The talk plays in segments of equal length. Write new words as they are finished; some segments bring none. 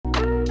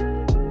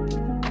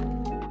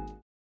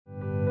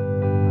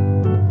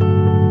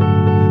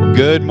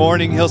Good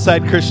morning,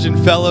 Hillside Christian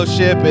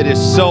Fellowship. It is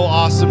so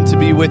awesome to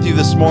be with you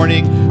this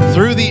morning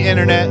through the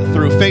internet,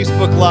 through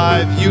Facebook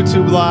Live,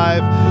 YouTube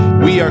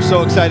Live. We are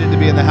so excited to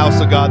be in the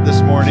house of God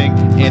this morning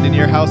and in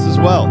your house as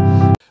well.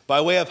 By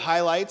way of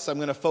highlights, I'm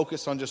going to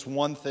focus on just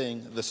one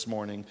thing this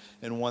morning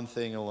and one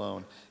thing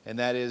alone, and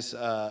that is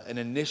an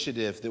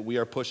initiative that we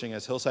are pushing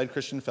as Hillside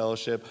Christian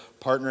Fellowship,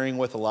 partnering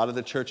with a lot of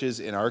the churches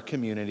in our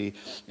community,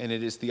 and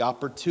it is the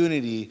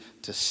opportunity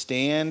to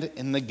stand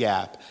in the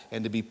gap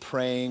and to be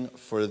praying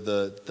for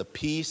the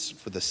peace,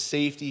 for the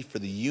safety, for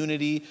the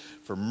unity,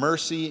 for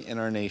mercy in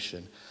our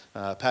nation.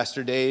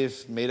 Pastor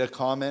Dave made a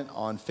comment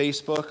on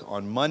Facebook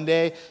on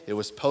Monday. It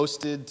was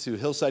posted to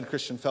Hillside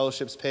Christian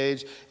Fellowship's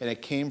page, and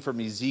it came from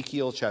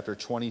Ezekiel chapter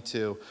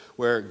 22,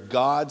 where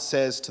God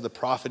says to the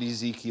prophet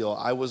Ezekiel,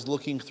 I was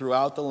looking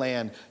throughout the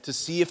land to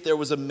see if there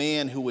was a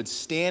man who would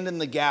stand in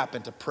the gap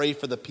and to pray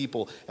for the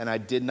people, and I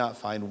did not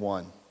find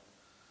one.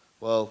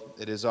 Well,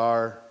 it is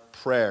our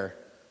prayer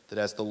that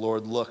as the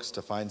Lord looks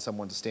to find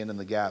someone to stand in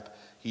the gap,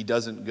 he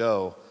doesn't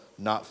go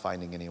not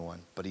finding anyone,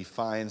 but he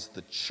finds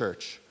the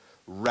church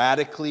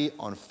radically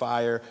on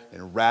fire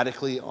and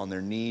radically on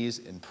their knees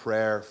in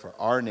prayer for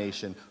our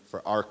nation,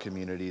 for our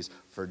communities,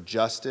 for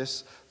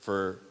justice,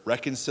 for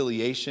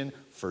reconciliation,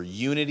 for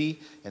unity.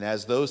 And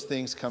as those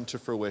things come to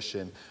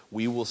fruition,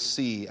 we will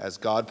see, as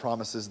God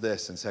promises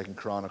this in 2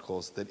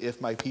 Chronicles, that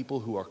if my people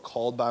who are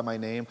called by my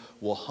name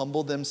will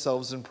humble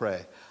themselves and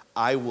pray,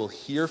 I will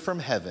hear from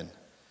heaven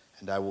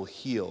and I will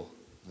heal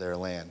their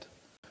land.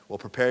 Well,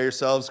 prepare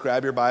yourselves,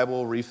 grab your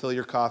Bible, refill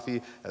your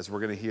coffee, as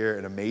we're going to hear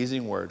an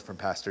amazing word from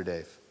Pastor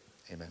Dave.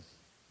 Amen.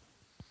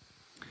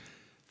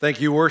 Thank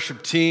you,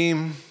 worship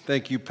team.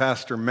 Thank you,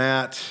 Pastor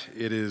Matt.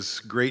 It is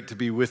great to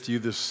be with you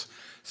this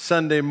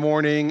Sunday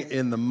morning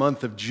in the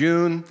month of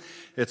June.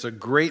 It's a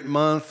great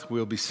month.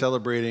 We'll be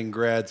celebrating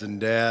grads and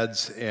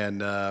dads, and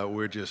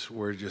we're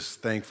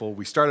just thankful.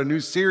 We start a new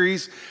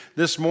series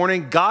this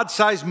morning,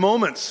 God-Sized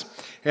Moments.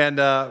 And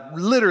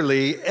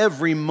literally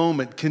every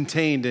moment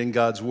contained in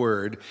God's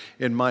Word,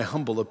 in my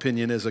humble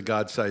opinion, is a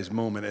God-sized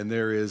moment. And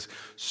there is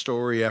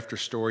story after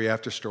story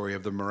after story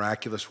of the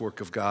miraculous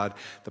work of God.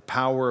 The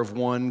power of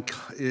one,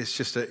 it's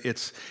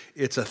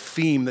a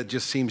theme that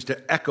just seems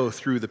to echo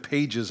through the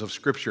pages of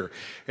Scripture.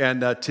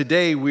 And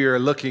today we are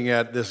looking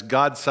at this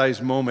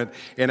God-sized moment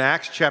in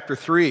Acts chapter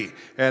 3.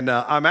 And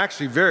I'm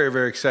actually very,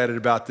 very excited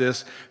about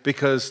this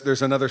because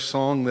there's another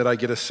song that I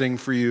get to sing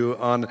for you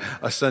on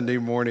a Sunday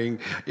morning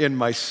in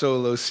my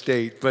solo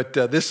state. But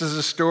this is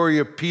a story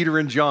of Peter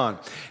and John,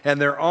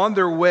 and they're on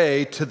their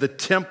way to the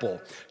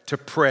temple to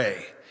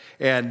pray.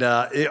 And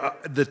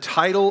the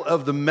title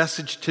of the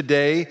message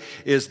today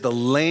is The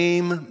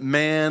Lame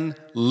Man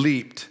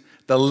Leaped.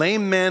 The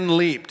lame man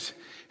leaped.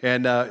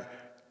 And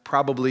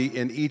probably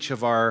in each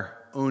of our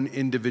own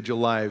individual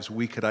lives,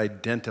 we could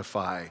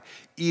identify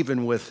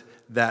even with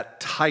that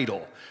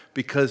title,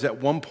 because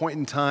at one point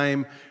in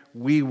time,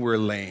 we were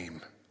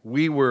lame.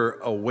 We were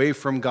away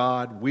from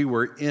God. We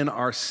were in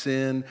our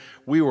sin.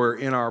 We were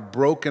in our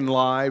broken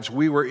lives.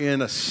 We were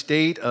in a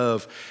state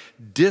of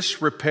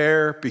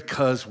disrepair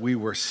because we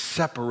were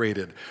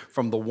separated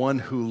from the one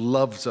who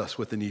loves us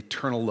with an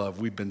eternal love.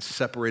 We've been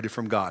separated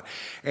from God.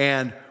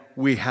 And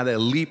we had a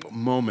leap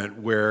moment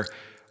where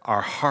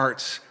our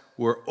hearts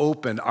were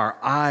open, our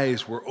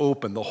eyes were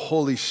open. The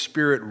Holy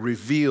Spirit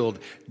revealed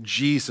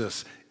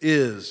Jesus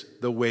is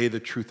the way, the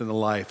truth, and the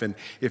life. And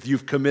if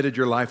you've committed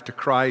your life to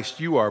Christ,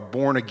 you are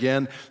born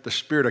again. The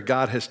Spirit of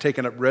God has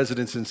taken up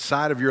residence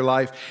inside of your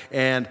life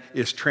and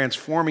is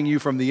transforming you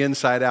from the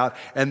inside out.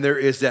 And there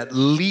is that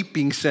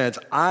leaping sense.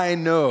 I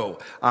know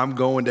I'm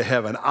going to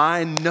heaven.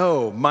 I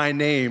know my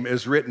name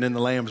is written in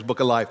the Lamb's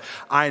Book of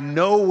Life. I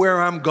know where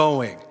I'm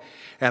going.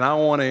 And I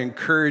want to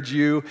encourage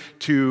you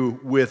to,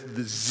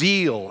 with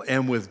zeal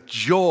and with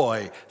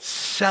joy,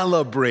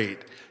 celebrate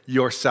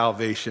your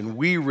salvation.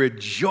 We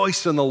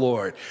rejoice in the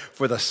Lord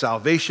for the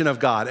salvation of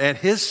God. And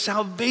His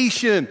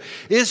salvation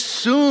is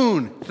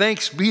soon.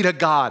 Thanks be to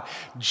God.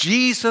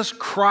 Jesus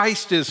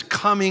Christ is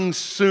coming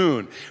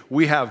soon.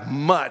 We have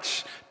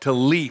much to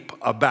leap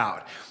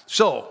about.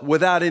 So,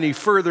 without any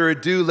further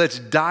ado, let's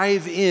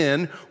dive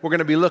in. We're going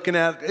to be looking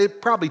at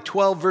probably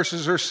 12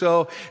 verses or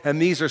so, and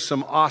these are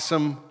some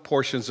awesome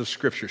portions of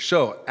Scripture.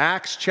 So,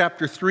 Acts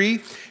chapter 3,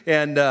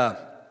 and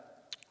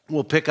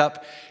we'll pick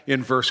up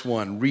in verse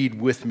 1. Read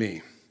with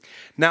me.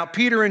 Now,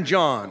 Peter and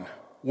John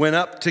went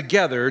up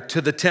together to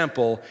the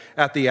temple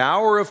at the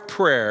hour of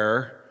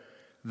prayer,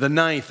 the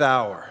 9th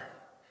hour.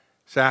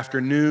 It's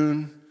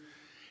afternoon.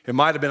 It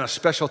might have been a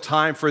special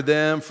time for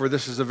them, for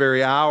this is the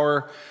very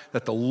hour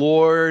that the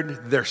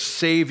Lord, their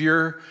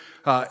Savior,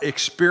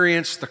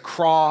 experienced the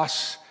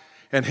cross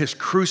and His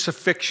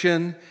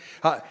crucifixion.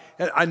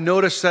 I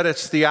noticed that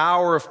it's the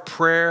hour of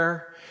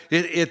prayer.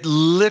 It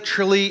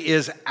literally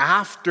is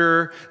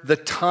after the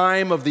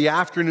time of the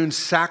afternoon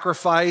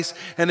sacrifice,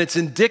 and it's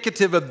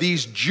indicative of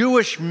these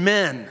Jewish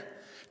men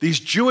These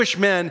Jewish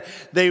men,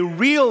 they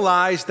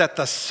realized that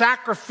the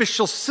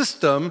sacrificial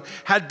system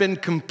had been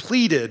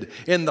completed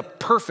in the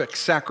perfect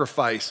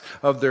sacrifice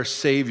of their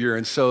Savior.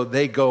 And so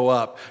they go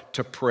up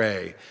to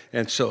pray.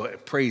 And so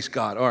praise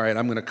God. All right,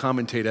 I'm going to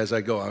commentate as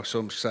I go. I'm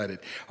so excited.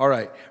 All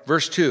right,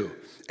 verse 2.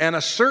 And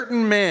a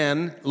certain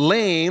man,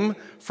 lame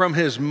from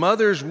his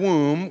mother's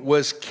womb,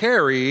 was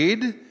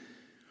carried,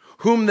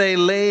 whom they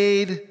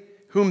laid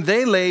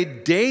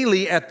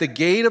daily at the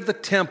gate of the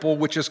temple,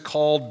 which is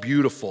called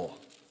Beautiful,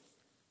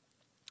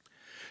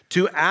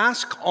 to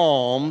ask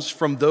alms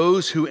from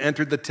those who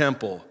entered the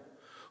temple,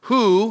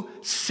 who,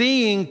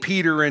 seeing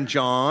Peter and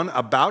John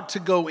about to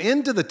go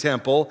into the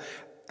temple,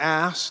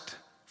 asked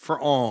for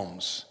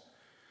alms.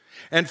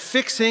 And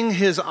fixing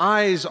his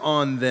eyes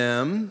on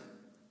them,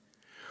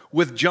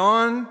 with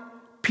John,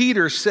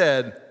 Peter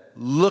said,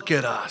 "Look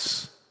at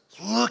us,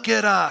 look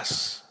at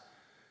us."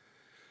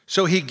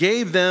 So he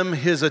gave them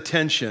his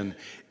attention,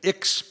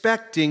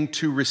 expecting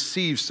to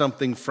receive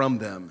something from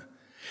them.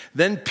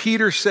 Then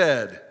Peter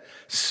said,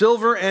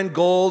 "Silver and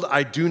gold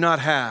I do not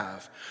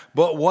have,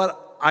 but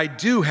what I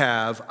do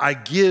have, I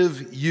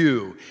give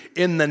you.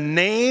 In the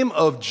name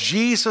of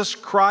Jesus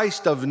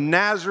Christ of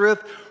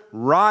Nazareth,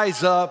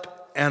 rise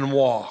up and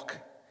walk."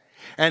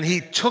 And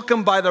he took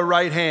him by the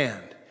right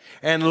hand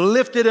and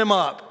lifted him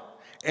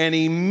up, and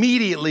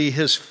immediately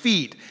his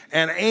feet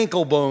and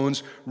ankle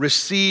bones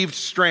received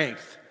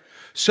strength.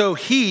 So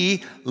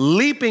he,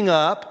 leaping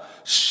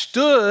up,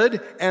 stood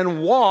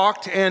and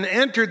walked and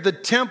entered the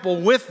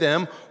temple with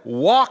them,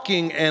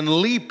 walking and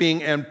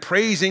leaping and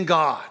praising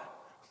God.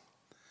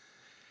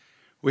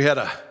 We had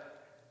a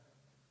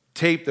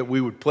tape that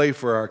we would play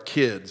for our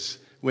kids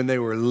when they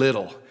were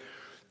little,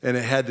 and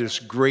it had this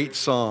great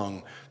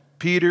song.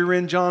 Peter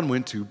and John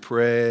went to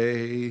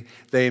pray.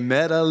 They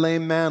met a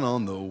lame man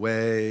on the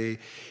way.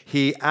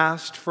 He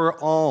asked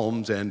for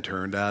alms and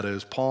turned out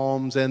his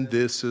palms, and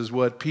this is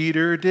what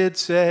Peter did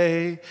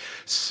say.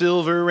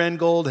 "Silver and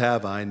gold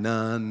have I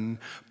none,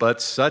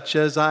 but such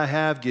as I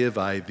have give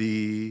I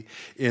thee.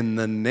 In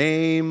the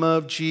name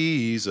of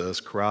Jesus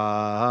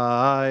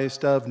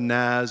Christ of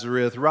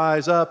Nazareth,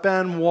 rise up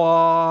and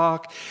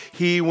walk."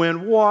 He went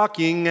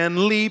walking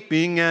and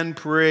leaping and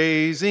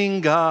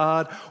praising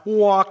God,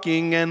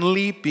 walking and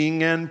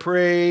leaping and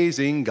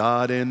praising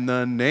God in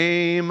the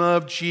name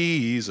of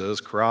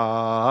Jesus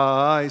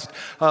Christ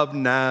of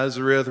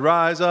Nazareth,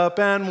 rise up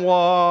and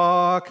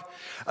walk.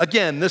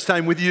 Again, this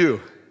time with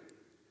you.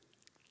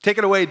 Take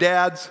it away,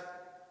 dads.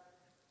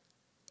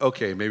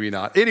 Okay, maybe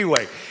not.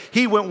 Anyway,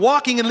 he went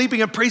walking and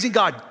leaping and praising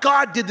God.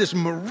 God did this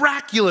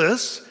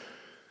miraculous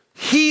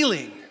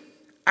healing,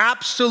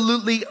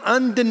 absolutely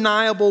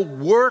undeniable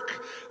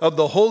work of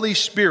the Holy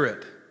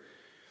Spirit.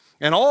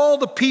 And all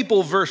the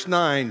people, verse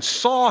 9,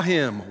 saw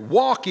him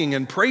walking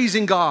and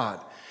praising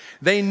God.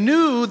 They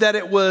knew that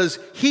it was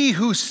he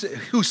who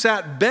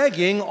sat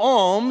begging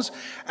alms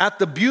at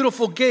the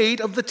beautiful gate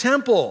of the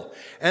temple.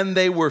 And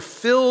they were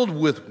filled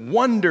with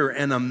wonder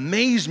and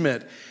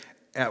amazement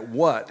at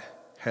what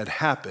had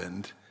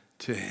happened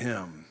to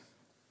him.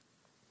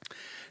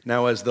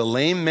 Now, as the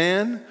lame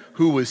man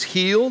who was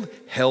healed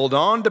held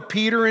on to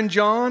Peter and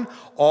John,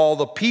 all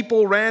the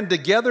people ran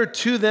together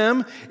to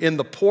them in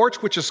the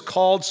porch, which is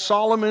called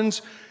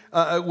Solomon's,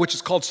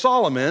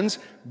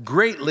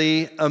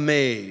 greatly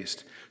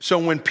amazed. So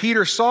when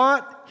Peter saw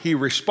it, he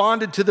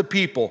responded to the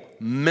people,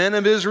 "Men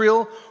of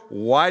Israel,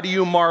 why do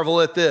you marvel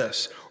at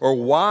this? Or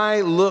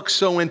why look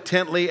so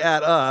intently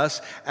at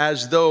us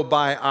as though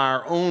by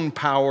our own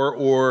power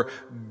or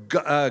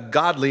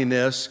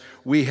godliness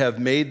we have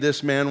made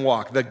this man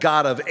walk? The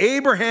God of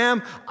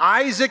Abraham,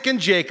 Isaac, and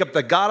Jacob,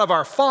 the God of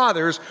our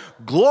fathers,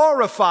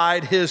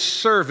 glorified his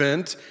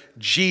servant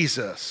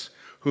Jesus,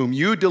 whom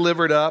you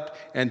delivered up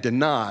and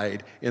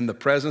denied in the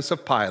presence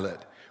of Pilate,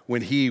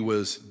 when he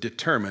was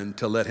determined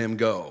to let him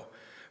go.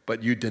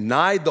 But you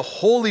denied the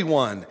Holy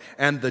One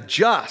and the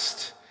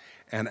just,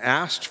 and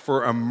asked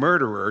for a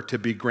murderer to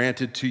be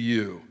granted to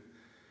you,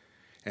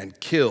 and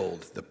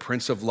killed the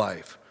Prince of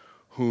Life,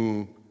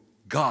 whom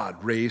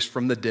God raised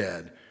from the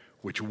dead,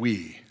 which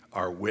we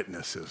are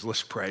witnesses."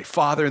 Let's pray.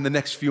 Father, in the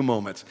next few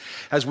moments,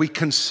 as we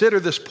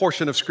consider this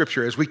portion of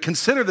Scripture, as we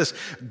consider this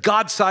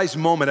God-sized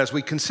moment, as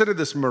we consider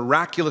this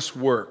miraculous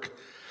work,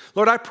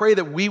 Lord, I pray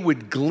that we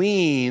would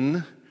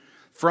glean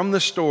from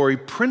the story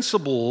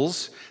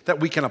principles that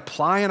we can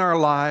apply in our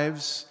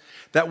lives,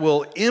 that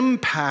will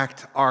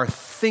impact our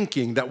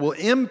thinking, that will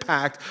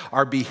impact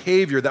our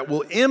behavior, that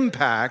will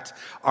impact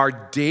our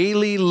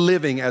daily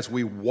living as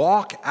we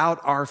walk out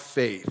our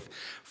faith.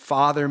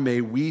 Father, may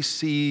we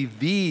see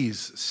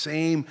these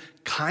same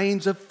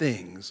kinds of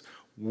things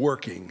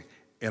working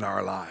in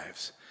our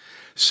lives.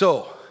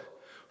 So,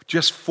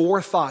 just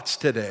 4 thoughts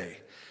today.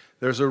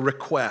 There's a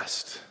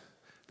request.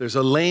 There's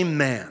a lame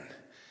man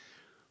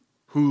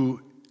who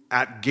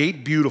at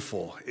Gate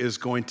Beautiful is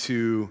going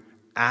to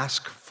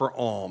ask for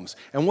alms.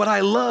 And what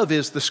I love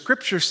is the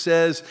scripture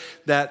says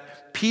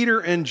that Peter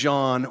and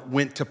John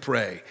went to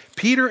pray.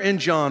 Peter and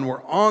John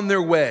were on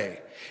their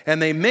way,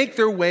 and they make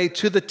their way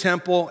to the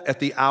temple at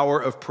the hour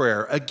of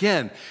prayer.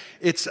 Again,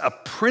 It's a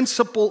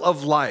principle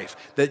of life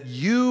that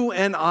you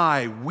and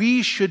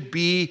we should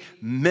be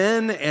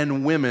men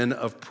and women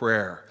of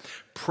prayer.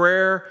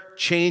 Prayer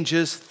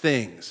changes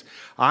things.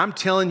 I'm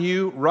telling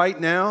you right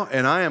now,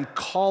 and I am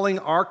calling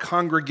our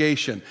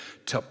congregation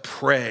to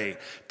pray,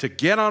 to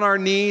get on our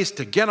knees,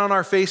 to get on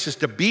our faces,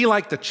 to be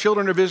like the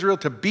children of Israel,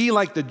 to be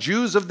like the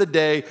Jews of the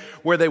day,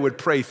 where they would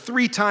pray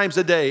 3 times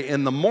a day,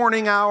 in the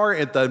morning hour,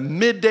 at the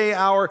midday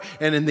hour,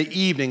 and in the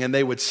evening. And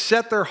they would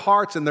set their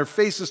hearts and their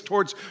faces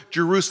towards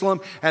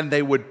Jerusalem, and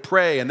they would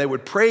pray. And they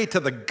would pray to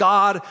the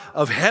God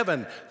of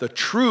heaven, the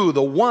true,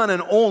 the one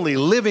and only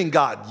living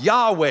God,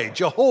 Yahweh,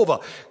 Jehovah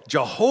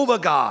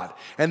God.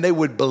 And they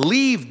would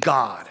believe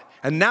God.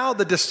 And now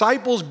the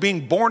disciples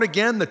being born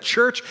again, the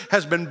church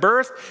has been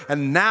birthed,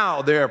 and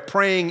now they're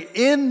praying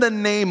in the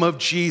name of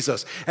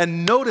Jesus.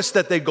 And notice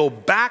that they go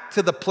back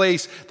to the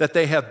place that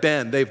they have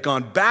been. They've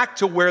gone back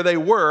to where they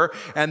were,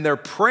 and they're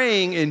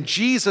praying in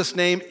Jesus'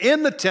 name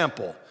in the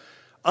temple,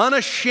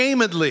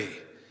 unashamedly.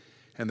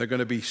 And they're going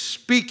to be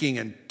speaking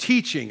and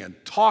teaching and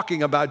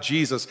talking about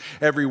Jesus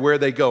everywhere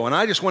they go. And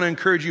I just want to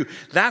encourage you,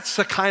 that's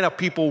the kind of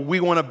people we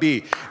want to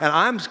be.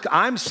 And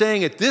I'm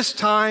saying at this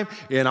time,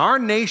 in our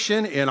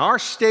nation, in our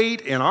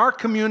state, in our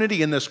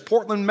community, in this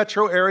Portland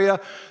metro area,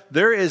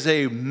 there is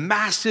a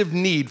massive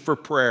need for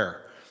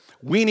prayer.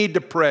 We need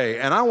to pray.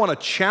 And I want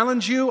to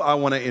challenge you, I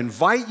want to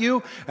invite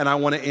you, and I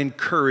want to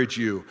encourage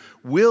you.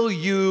 Will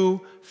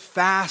you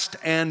fast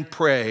and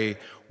pray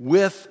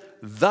with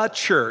the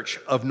Church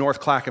of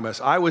North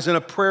Clackamas? I was in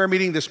a prayer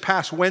meeting this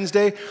past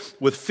Wednesday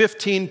with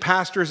 15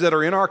 pastors that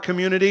are in our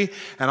community,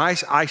 and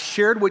I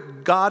shared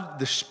what God,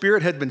 the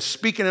Spirit, had been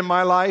speaking in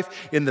my life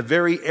in the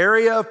very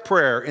area of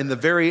prayer, in the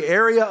very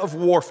area of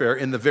warfare,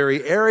 in the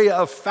very area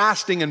of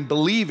fasting and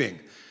believing.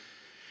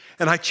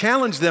 And I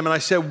challenged them and I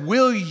said,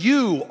 will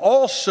you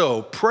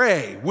also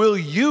pray? Will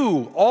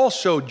you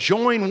also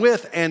join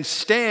with and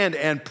stand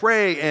and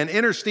pray and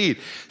intercede?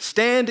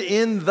 Stand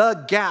in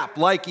the gap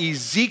like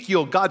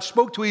Ezekiel. God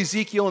spoke to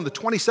Ezekiel in the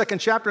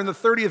 22nd chapter in the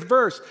 30th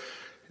verse.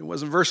 It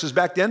wasn't verses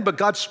back then, but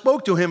God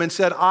spoke to him and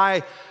said,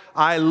 I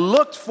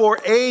looked for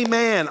a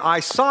man, I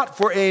sought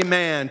for a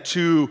man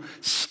to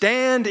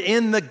stand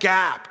in the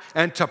gap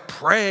and to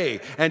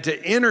pray and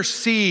to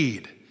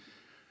intercede.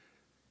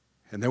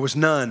 And there was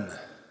none.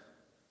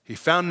 He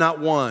found not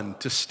one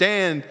to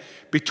stand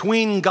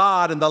between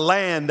God and the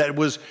land that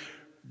was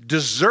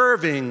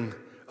deserving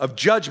of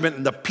judgment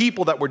and the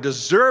people that were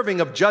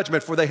deserving of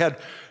judgment, for they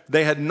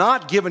had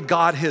not given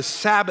God his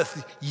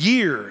Sabbath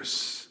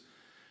years.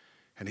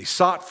 And he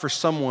sought for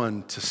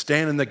someone to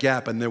stand in the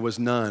gap, and there was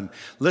none.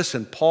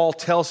 Listen, Paul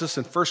tells us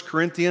in 1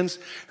 Corinthians,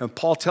 and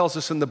Paul tells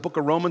us in the book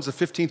of Romans, the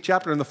 15th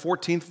chapter, and the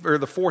 14th or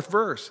the 4th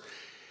verse.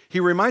 He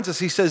reminds us,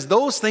 he says,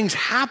 those things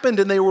happened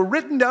and they were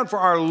written down for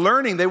our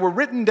learning. They were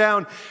written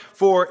down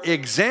for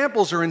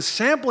examples or in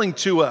sampling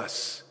to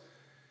us.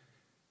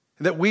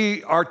 That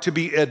we are to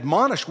be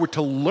admonished. We're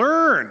to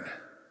learn.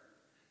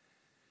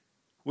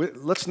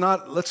 Let's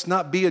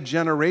not be a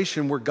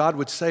generation where God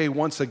would say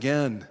once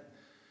again,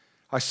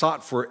 I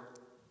sought for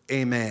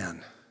a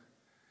man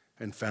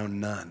and found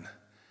none.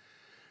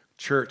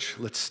 Church,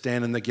 let's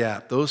stand in the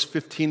gap. Those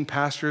 15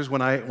 pastors,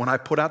 when I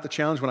put out the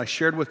challenge, when I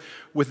shared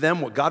with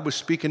them what God was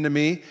speaking to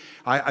me,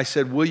 I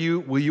said, will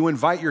you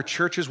invite your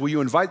churches, will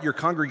you invite your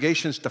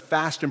congregations to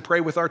fast and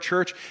pray with our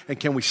church? And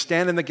can we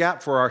stand in the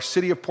gap for our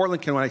city of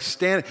Portland? Can we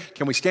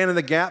stand in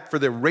the gap for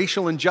the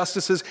racial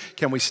injustices?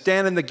 Can we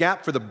stand in the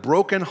gap for the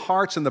broken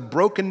hearts and the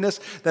brokenness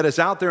that is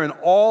out there in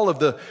all of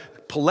the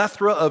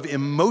plethora of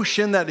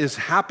emotion that is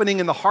happening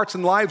in the hearts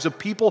and lives of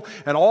people,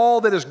 and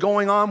all that is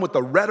going on with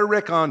the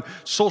rhetoric on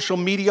social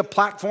media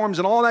platforms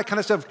and all that kind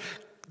of stuff,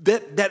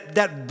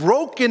 that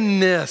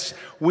brokenness,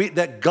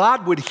 that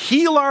God would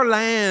heal our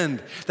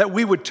land, that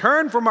we would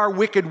turn from our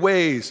wicked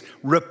ways,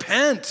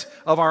 repent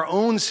of our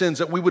own sins,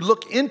 that we would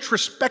look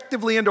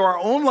introspectively into our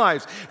own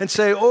lives and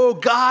say, oh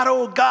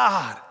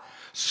God,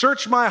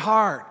 search my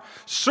heart.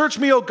 Search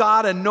me, O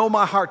God, and know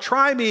my heart.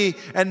 Try me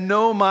and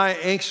know my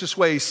anxious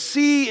ways.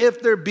 See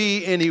if there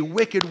be any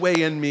wicked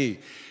way in me,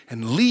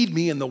 and lead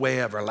me in the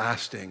way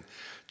everlasting.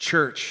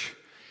 Church,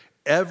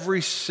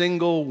 every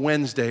single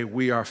Wednesday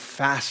we are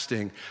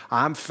fasting.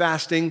 I'm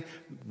fasting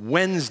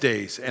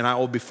Wednesdays, and I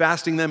will be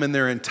fasting them in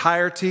their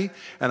entirety,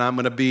 and I'm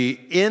going to be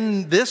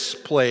in this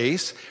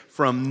place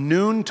from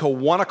noon to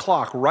 1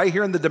 o'clock right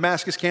here in the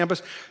Damascus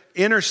campus,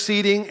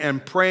 interceding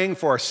and praying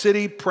for our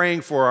city, praying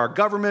for our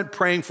government,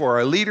 praying for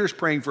our leaders,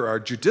 praying for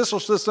our judicial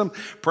system,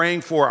 praying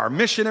for our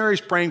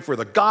missionaries, praying for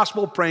the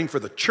gospel, praying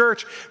for the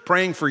church,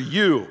 praying for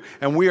you.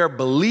 And we are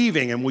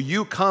believing, and will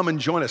you come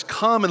and join us?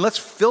 Come and let's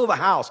fill the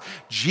house.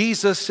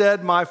 Jesus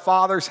said, my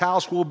Father's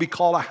house will be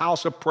called a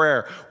house of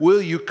prayer.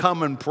 Will you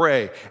come and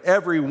pray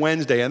every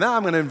Wednesday? And now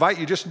I'm going to invite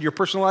you just in your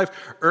personal life,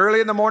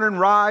 early in the morning,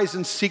 rise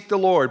and seek the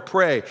Lord,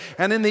 pray.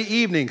 And in the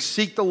evening,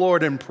 seek the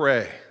Lord and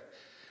pray.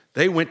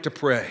 They went to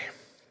pray.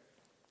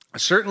 A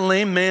certain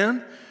lame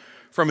man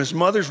from his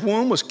mother's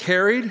womb was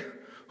carried,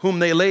 whom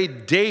they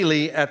laid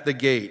daily at the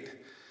gate.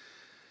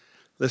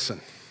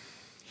 Listen,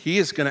 he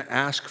is going to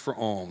ask for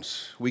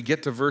alms. We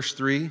get to verse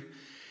 3,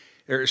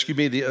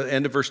 the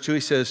end of verse 2, he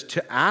says,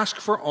 to ask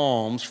for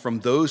alms from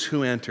those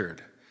who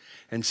entered.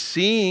 And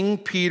seeing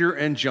Peter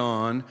and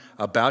John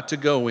about to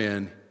go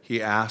in,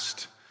 he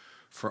asked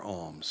for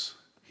alms.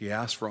 He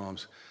asked for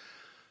alms.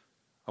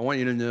 I want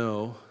you to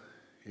know,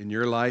 in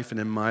your life and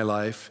in my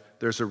life,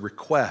 there's a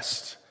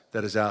request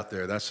that is out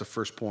there. That's the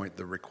first point,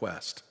 the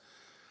request.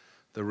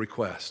 The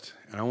request.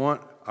 And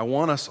I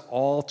want us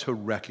all to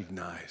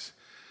recognize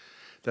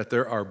that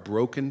there are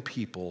broken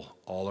people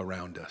all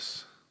around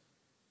us.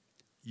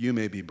 You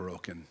may be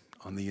broken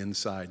on the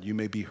inside. You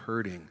may be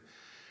hurting,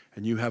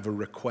 and you have a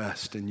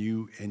request, and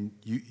you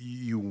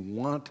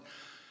want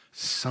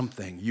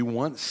something. You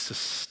want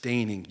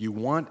sustaining. You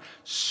want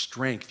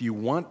strength. You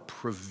want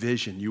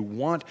provision.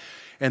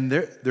 And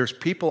there's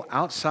people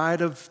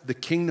outside of the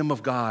kingdom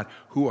of God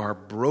who are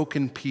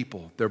broken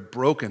people. They're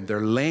broken.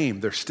 They're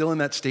lame. They're still in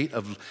that state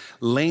of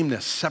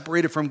lameness,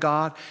 separated from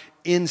God,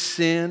 in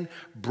sin,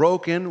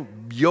 broken,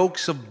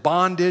 yokes of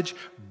bondage,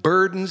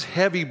 burdens,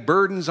 heavy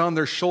burdens on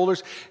their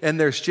shoulders, and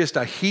there's just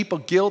a heap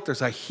of guilt,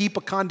 there's a heap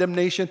of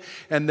condemnation,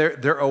 and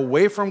they're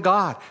away from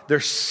God.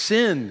 Their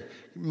sin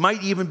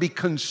might even be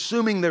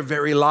consuming their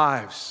very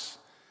lives.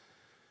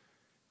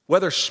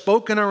 Whether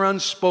spoken or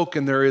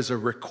unspoken, there is a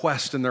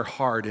request in their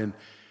heart, and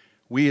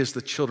we as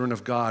the children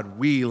of God,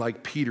 we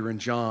like Peter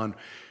and John,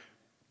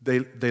 they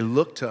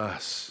look to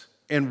us,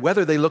 and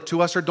whether they look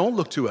to us or don't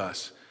look to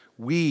us,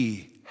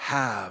 we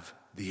have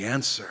the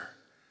answer.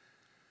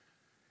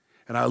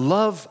 And I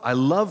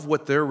love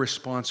what their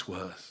response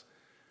was.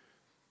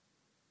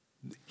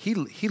 He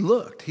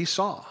looked, he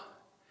saw.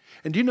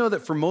 And do you know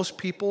that for most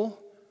people,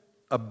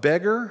 a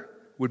beggar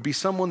would be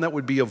someone that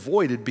would be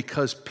avoided,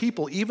 because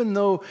people, even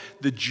though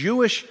the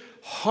Jewish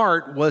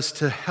heart was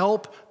to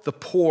help the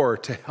poor,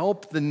 to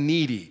help the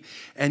needy,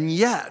 and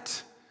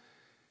yet,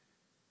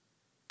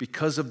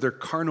 because of their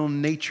carnal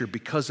nature,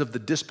 because of the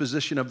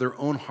disposition of their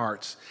own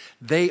hearts,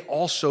 they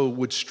also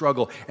would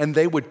struggle, and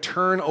they would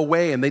turn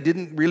away, and they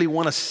didn't really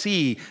want to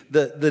see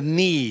the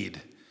need.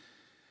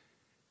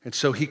 And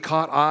so he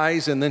caught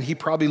eyes, and then he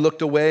probably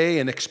looked away,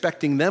 and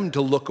expecting them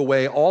to look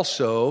away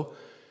also,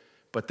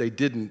 but they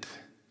didn't.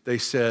 They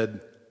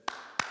said,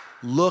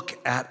 "Look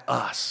at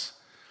us."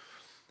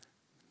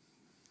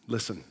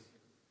 Listen,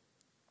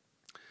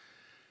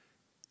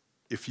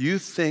 if you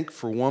think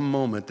for one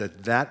moment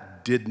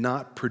that did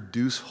not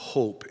produce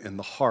hope in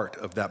the heart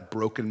of that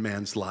broken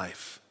man's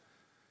life,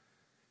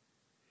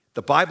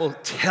 the Bible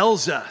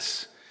tells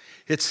us,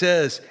 it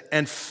says,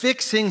 and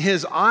fixing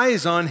his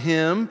eyes on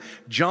him,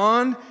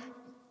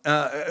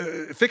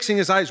 fixing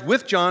his eyes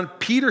with John,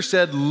 Peter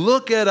said,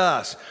 "Look at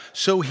us."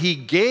 So he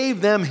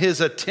gave them his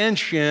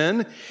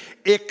attention,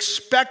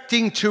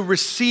 expecting to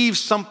receive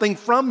something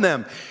from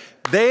them.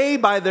 They,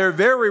 by their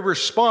very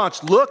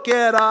response, "Look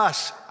at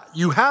us.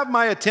 You have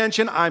my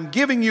attention. I'm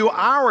giving you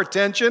our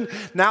attention.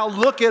 Now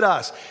look at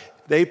us."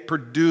 They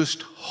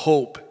produced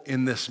hope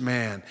in this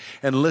man.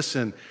 And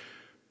listen,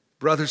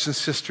 brothers and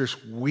sisters,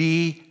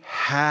 we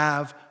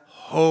have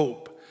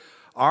hope.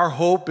 Our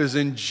hope is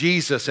in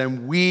Jesus,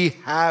 and we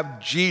have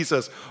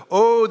Jesus.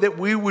 Oh, that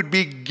we would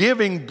be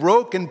giving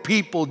broken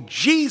people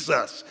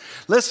Jesus.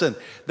 Listen,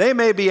 they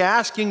may be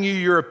asking you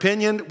your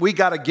opinion. We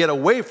got to get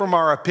away from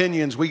our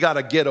opinions. We got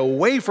to get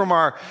away from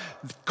our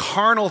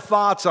carnal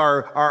thoughts,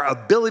 our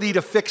ability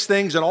to fix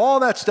things and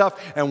all that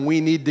stuff, and we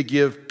need to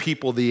give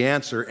people the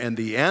answer, and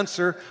the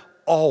answer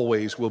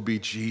always will be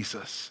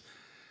Jesus.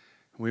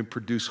 We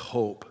produce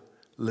hope.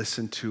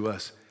 Listen to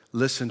us.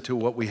 Listen to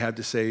what we have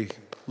to say.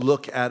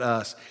 Look at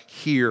us,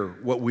 hear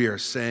what we are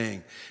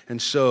saying.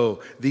 And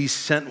so these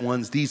sent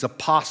ones, these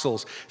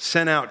apostles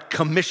sent out,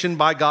 commissioned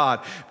by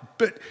God.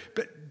 But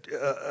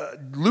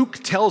Luke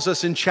tells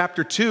us in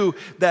chapter 2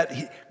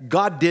 that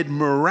God did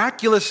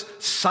miraculous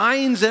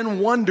signs and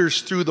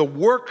wonders through the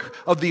work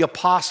of the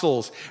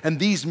apostles. And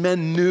these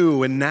men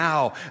knew, and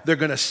now they're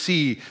going to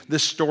see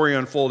this story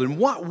unfold. And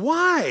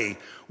why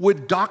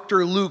would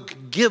Dr. Luke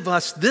give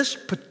us this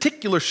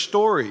particular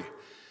story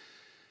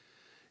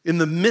in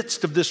the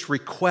midst of this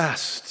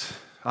request?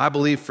 I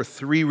believe for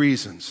three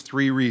reasons.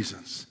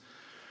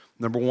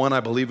 Number one, I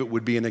believe it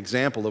would be an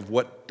example of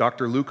what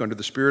Dr. Luke, under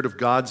the Spirit of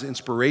God's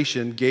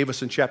inspiration, gave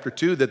us in chapter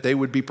 2, that they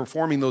would be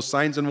performing those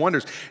signs and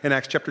wonders. In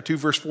Acts chapter 2,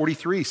 verse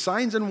 43,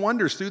 signs and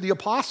wonders through the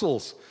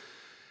apostles.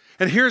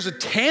 And here's a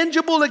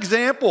tangible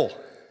example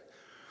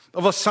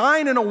of a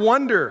sign and a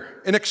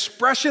wonder, an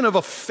expression of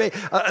a faith,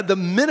 the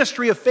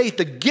ministry of faith,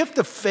 the gift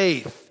of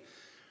faith.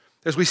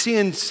 As we see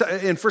in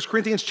 1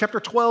 Corinthians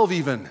chapter 12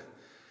 even,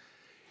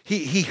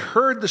 he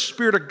heard the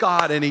Spirit of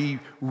God, and he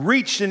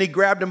reached and he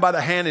grabbed him by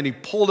the hand and he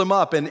pulled him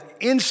up, and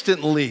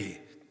instantly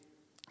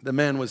the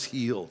man was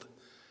healed.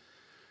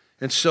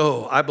 And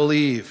so I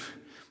believe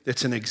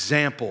it's an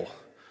example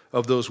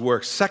of those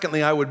works.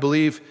 Secondly, I would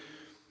believe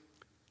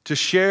to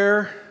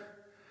share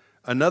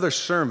another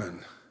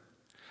sermon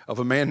of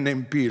a man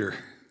named Peter,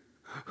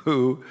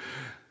 who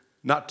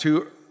not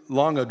too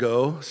long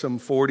ago, some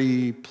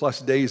 40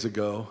 plus days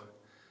ago,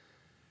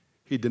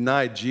 he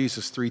denied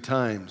Jesus 3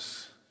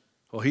 times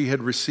Well, he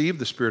had received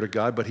the Spirit of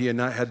God, but he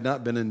had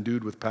not been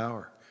endued with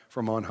power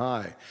from on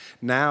high.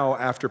 Now,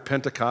 after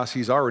Pentecost,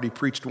 he's already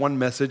preached one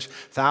message.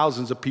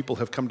 Thousands of people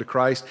have come to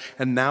Christ,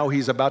 and now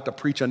he's about to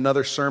preach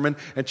another sermon.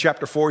 In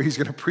chapter 4, he's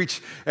going to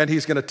preach and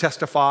he's going to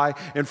testify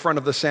in front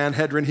of the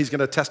Sanhedrin. He's going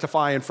to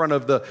testify in front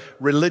of the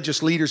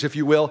religious leaders, if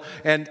you will.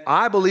 And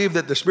I believe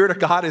that the Spirit of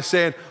God is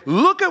saying,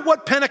 look at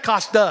what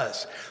Pentecost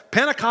does.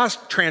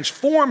 Pentecost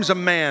transforms a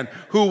man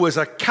who was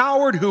a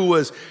coward, who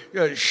was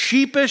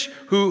sheepish,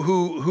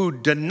 who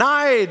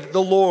denied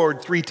the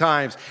Lord 3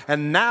 times.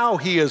 And now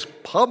he is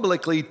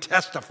publicly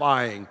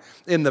testifying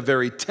in the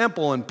very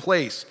temple and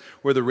place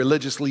where the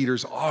religious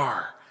leaders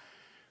are,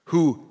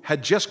 who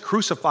had just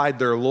crucified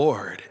their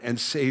Lord and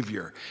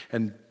Savior.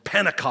 And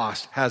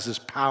Pentecost has this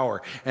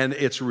power, and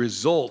its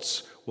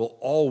results will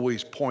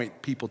always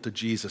point people to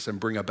Jesus and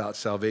bring about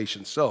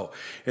salvation. So,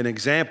 an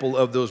example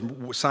of those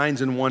signs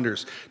and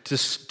wonders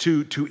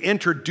to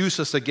introduce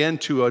us again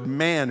to a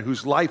man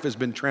whose life has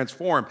been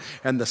transformed,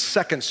 and the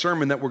second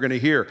sermon that we're going to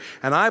hear.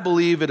 And I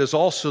believe it is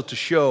also to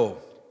show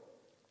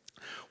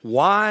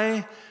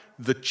why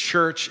the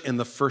church in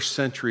the first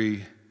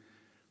century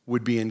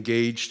would be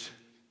engaged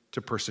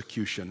to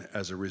persecution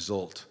as a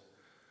result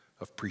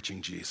of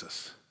preaching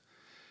Jesus.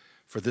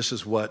 For this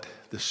is what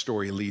this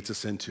story leads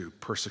us into: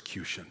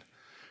 persecution.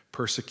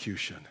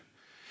 Persecution.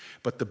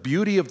 But the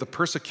beauty of the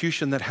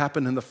persecution that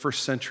happened in the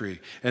first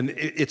century, and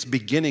its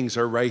beginnings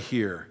are right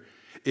here,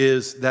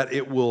 is that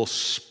it will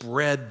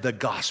spread the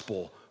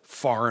gospel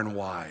far and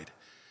wide.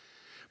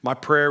 My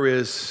prayer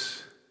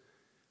is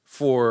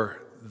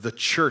for the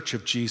church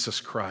of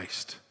Jesus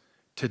Christ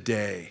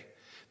today,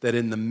 that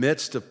in the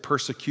midst of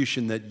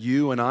persecution that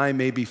you and I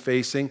may be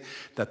facing,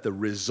 that the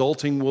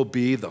resulting will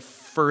be the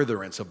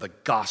furtherance of the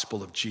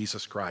gospel of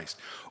Jesus Christ.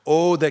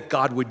 Oh, that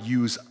God would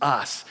use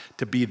us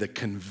to be the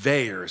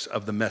conveyors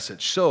of the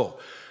message. So,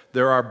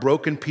 there are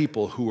broken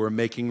people who are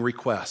making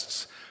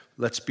requests.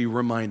 Let's be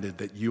reminded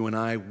that you and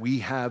I, we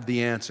have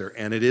the answer,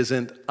 and it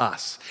isn't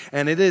us.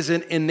 And it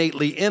isn't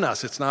innately in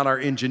us. It's not our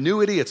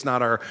ingenuity. It's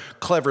not our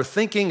clever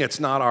thinking.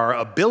 It's not our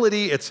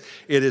ability. It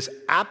is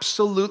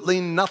absolutely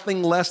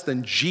nothing less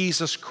than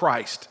Jesus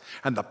Christ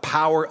and the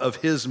power of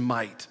his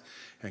might.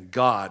 And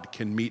God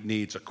can meet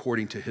needs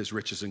according to his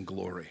riches and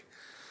glory.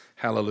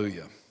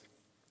 Hallelujah.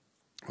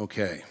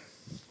 Okay.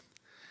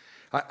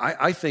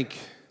 I think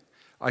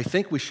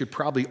we should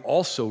probably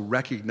also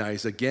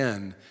recognize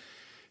again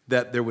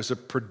that there was a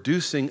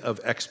producing of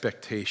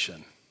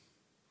expectation.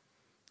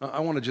 I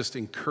want to just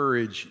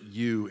encourage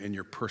you in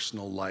your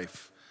personal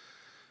life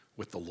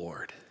with the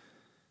Lord.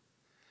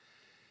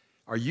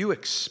 Are you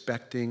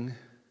expecting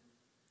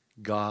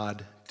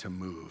God to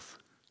move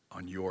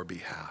on your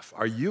behalf?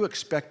 Are you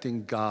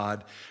expecting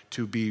God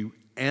to be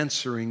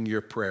answering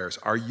your prayers?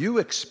 Are you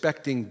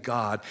expecting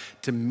God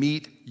to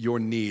meet your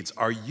needs?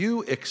 Are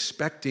you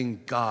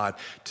expecting God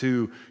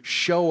to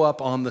show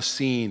up on the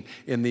scene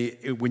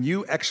when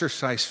you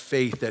exercise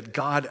faith, that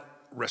God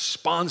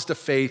responds to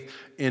faith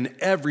in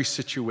every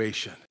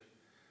situation?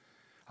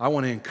 I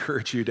want to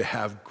encourage you to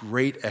have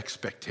great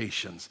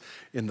expectations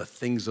in the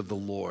things of the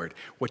Lord,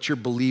 what you're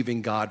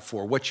believing God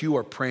for, what you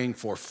are praying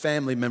for,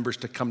 family members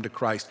to come to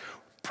Christ,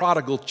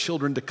 prodigal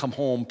children to come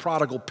home,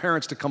 prodigal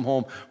parents to come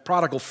home,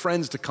 prodigal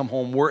friends to come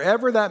home,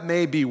 wherever that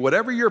may be,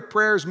 whatever your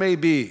prayers may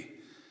be,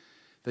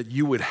 that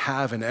you would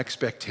have an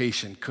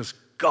expectation, because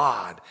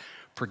God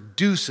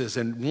produces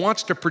and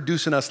wants to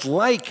produce in us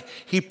like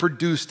he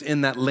produced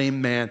in that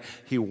lame man.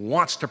 He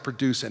wants to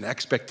produce an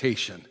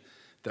expectation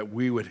that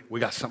we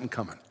got something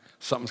coming.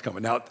 Something's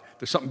coming. Now,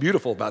 there's something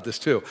beautiful about this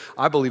too.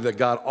 I believe that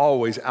God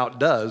always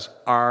outdoes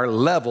our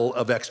level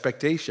of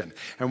expectation.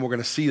 And we're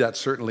going to see that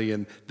certainly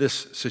in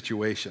this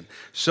situation.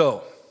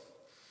 So,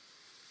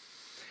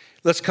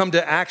 let's come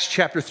to Acts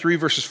chapter 3,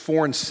 verses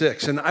 4 and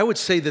 6. And I would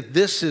say that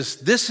this is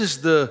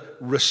the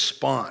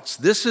response.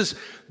 This is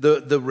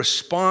the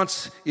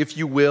response, if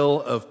you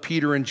will, of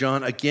Peter and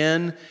John.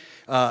 Again,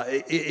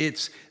 they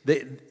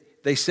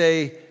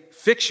say,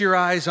 fix your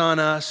eyes on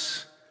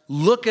us,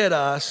 look at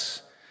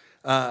us.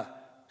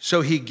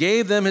 So he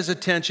gave them his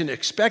attention,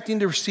 expecting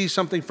to receive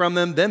something from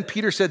them. Then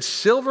Peter said,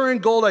 silver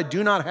and gold I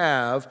do not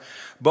have,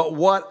 but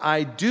what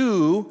I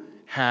do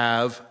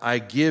have, I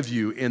give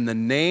you. In the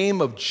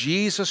name of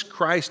Jesus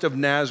Christ of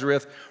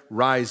Nazareth,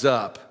 rise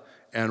up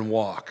and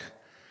walk.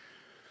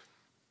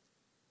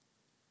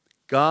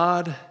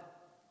 God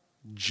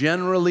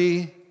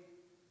generally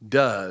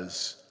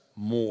does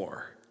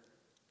more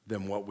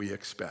than what we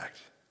expect.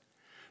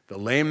 The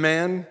lame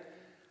man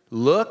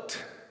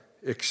looked,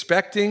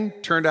 expecting,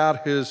 turned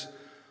out his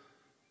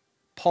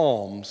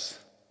palms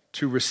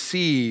to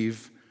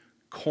receive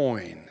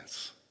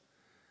coins,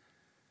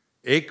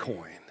 a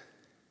coin.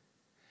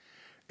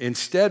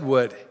 Instead,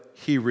 what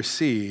he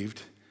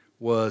received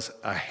was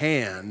a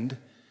hand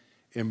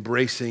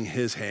embracing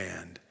his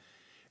hand,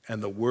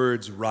 and the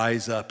words,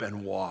 rise up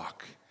and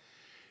walk.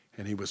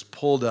 And he was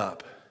pulled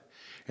up.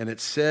 And it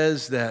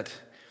says that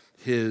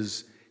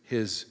his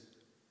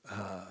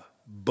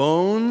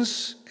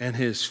bones and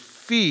his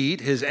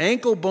feet, his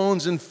ankle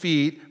bones and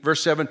feet,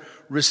 verse 7,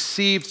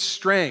 received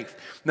strength.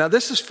 Now,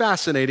 this is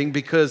fascinating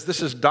because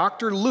this is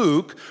Dr.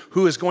 Luke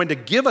who is going to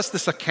give us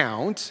this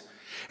account,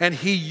 and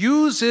he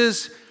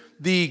uses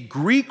the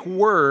Greek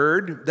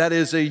word that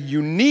is a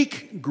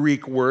unique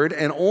Greek word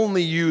and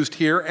only used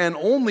here and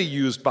only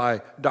used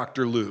by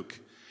Dr. Luke.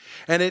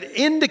 And it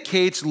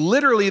indicates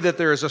literally that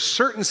there is a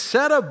certain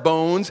set of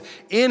bones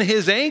in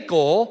his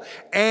ankle,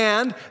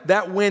 and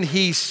that when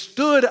he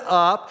stood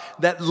up,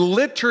 that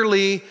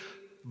literally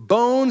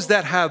bones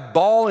that have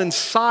ball and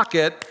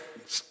socket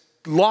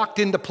locked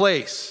into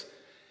place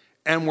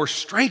and were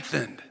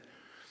strengthened.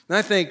 And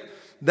I think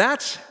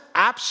that's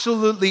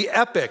absolutely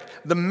epic.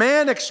 The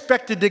man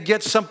expected to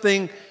get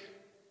something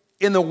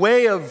in the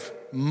way of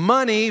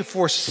money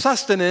for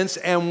sustenance,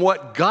 and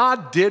what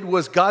God did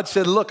was God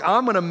said, look,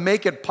 I'm going to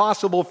make it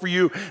possible for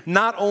you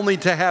not only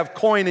to have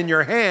coin in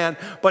your hand,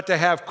 but to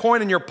have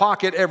coin in your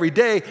pocket every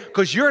day,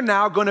 because you're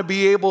now going to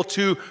be able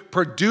to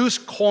produce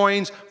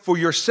coins for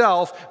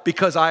yourself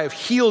because I have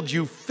healed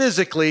you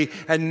physically,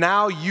 and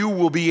now you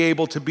will be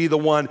able to be the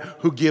one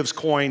who gives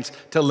coins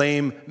to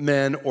lame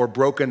men or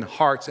broken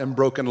hearts and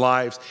broken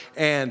lives,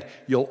 and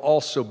you'll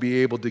also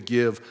be able to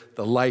give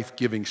the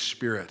life-giving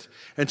Spirit.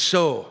 And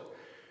so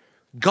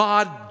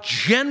God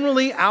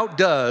generally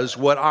outdoes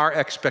what our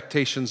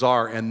expectations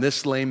are, and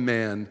this lame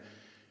man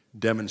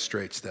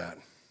demonstrates that.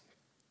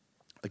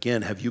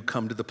 Again, have you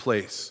come to the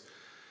place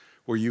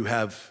where you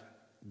have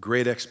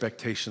great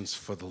expectations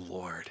for the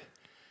Lord?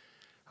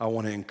 I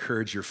want to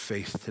encourage your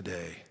faith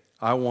today.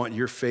 I want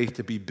your faith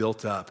to be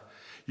built up,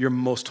 your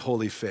most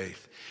holy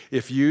faith.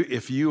 If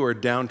you are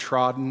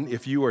downtrodden,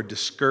 if you are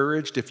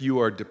discouraged, if you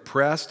are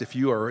depressed, if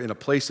you are in a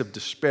place of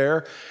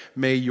despair,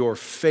 may your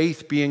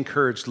faith be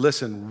encouraged.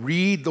 Listen,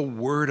 read the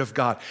Word of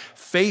God.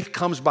 Faith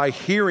comes by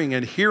hearing,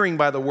 and hearing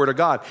by the Word of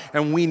God.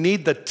 And we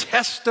need the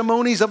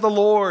testimonies of the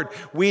Lord.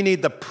 We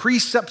need the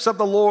precepts of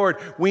the Lord.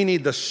 We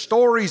need the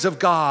stories of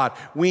God.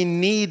 We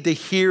need to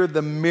hear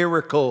the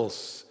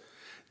miracles.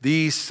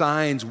 These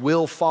signs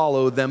will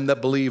follow them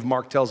that believe,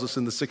 Mark tells us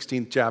in the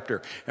 16th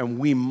chapter. And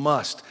we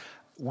must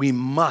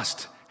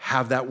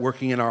have that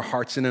working in our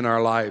hearts and in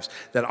our lives,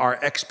 that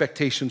our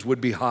expectations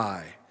would be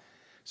high.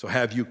 So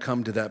have you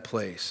come to that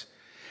place?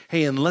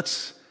 Hey, and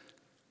let's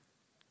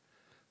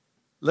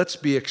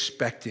be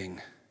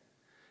expecting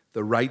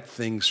the right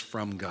things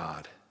from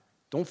God.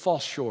 Don't fall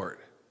short.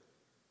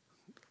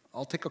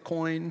 I'll take a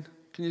coin.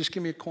 Can you just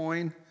give me a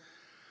coin?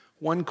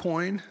 One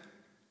coin?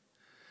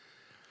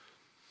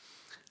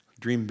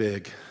 Dream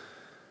big.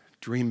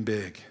 Dream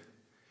big.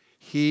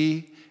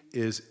 He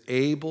is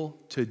able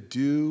to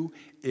do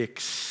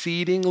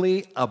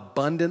exceedingly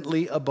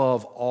abundantly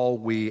above all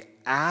we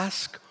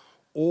ask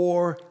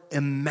or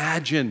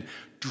imagine.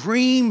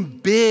 Dream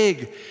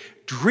big.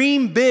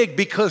 Dream big,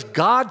 because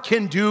God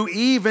can do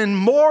even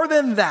more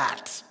than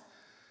that.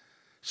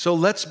 So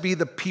let's be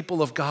the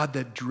people of God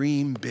that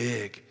dream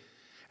big,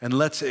 and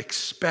let's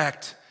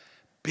expect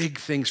big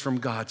things from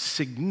God,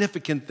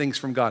 significant things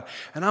from God.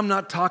 And I'm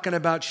not talking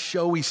about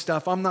showy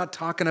stuff. I'm not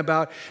talking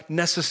about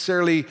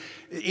necessarily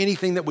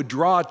anything that would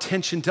draw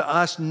attention to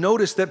us.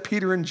 Notice that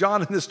Peter and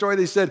John in this story,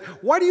 they said,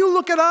 why do you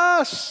look at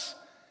us?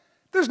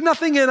 There's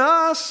nothing in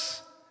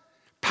us.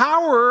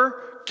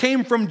 Power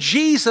came from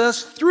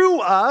Jesus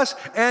through us,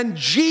 and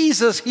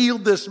Jesus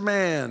healed this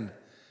man.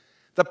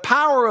 The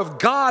power of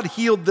God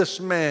healed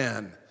this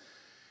man,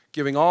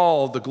 giving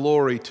all the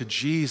glory to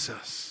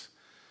Jesus.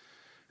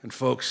 And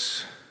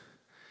folks,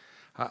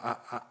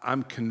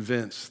 I'm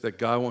convinced that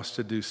God wants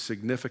to do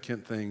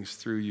significant things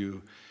through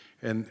you.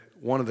 And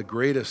one of the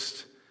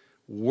greatest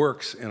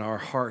works in our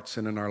hearts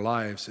and in our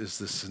lives is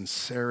the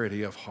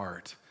sincerity of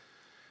heart.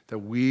 That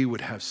we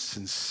would have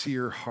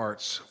sincere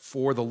hearts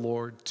for the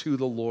Lord, to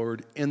the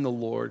Lord, in the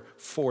Lord,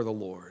 for the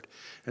Lord.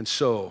 And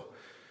so,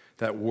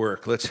 that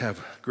work, let's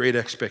have great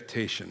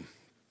expectation.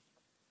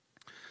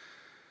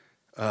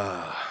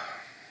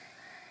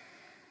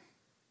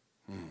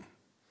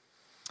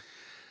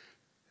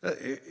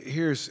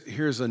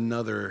 Here's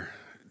another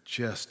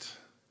just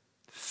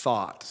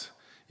thought,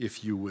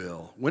 if you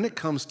will. When it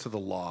comes to the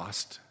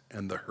lost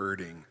and the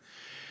hurting,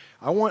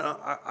 I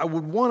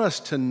would want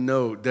us to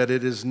note that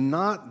it is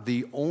not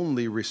the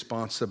only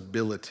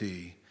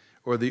responsibility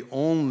or the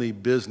only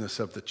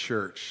business of the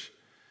church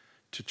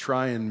to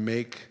try and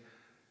make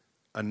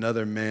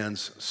another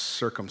man's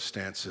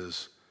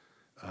circumstances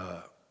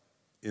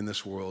in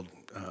this world,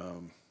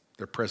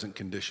 their present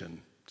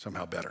condition,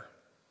 somehow better.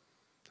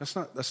 That's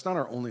not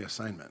our only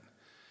assignment.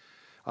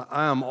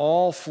 I am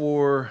all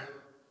for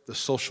the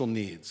social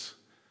needs,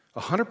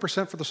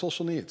 100% for the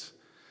social needs.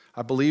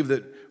 I believe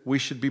that we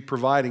should be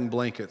providing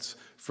blankets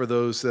for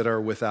those that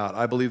are without.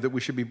 I believe that we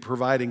should be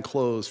providing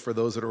clothes for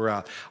those that are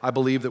out. I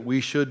believe that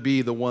we should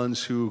be the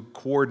ones who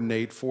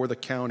coordinate for the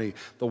county,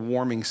 the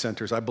warming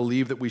centers. I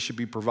believe that we should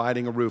be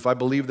providing a roof. I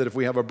believe that if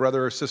we have a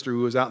brother or sister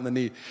who is out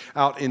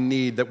in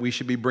need, that we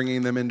should be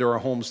bringing them into our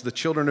homes. The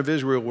children of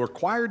Israel were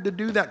required to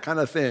do that kind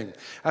of thing.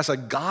 That's a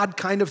God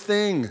kind of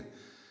thing.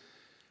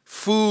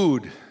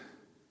 Food,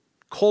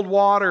 cold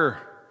water,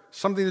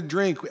 something to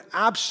drink,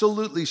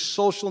 absolutely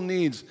social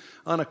needs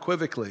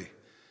unequivocally.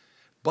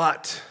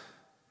 But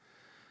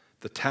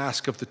the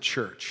task of the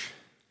church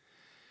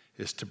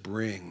is to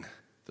bring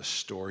the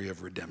story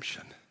of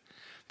redemption,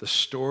 the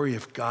story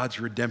of God's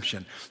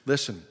redemption.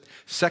 Listen,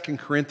 2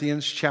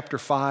 Corinthians chapter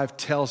 5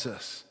 tells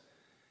us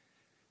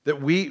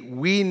that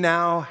we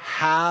now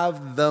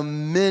have the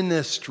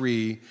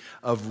ministry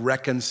of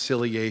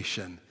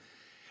reconciliation.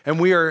 And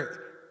we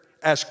are,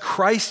 as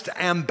Christ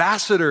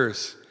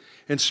ambassadors,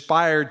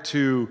 inspired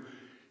to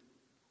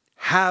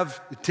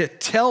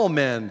tell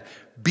men,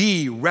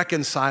 be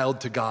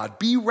reconciled to God.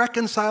 Be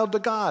reconciled to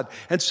God.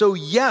 And so,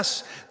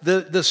 yes,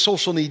 the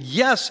social need.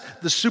 Yes,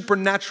 the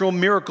supernatural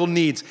miracle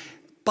needs.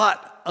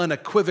 But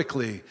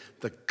unequivocally,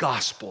 the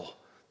gospel,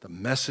 the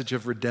message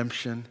of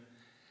redemption,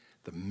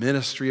 the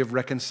ministry of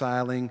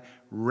reconciling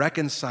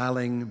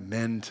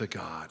men to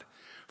God.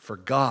 For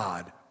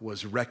God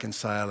was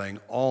reconciling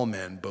all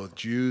men, both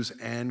Jews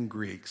and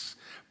Greeks,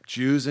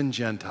 Jews and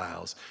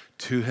Gentiles,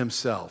 to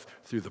himself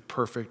through the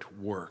perfect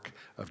work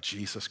of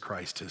Jesus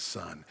Christ, his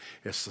Son.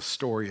 It's the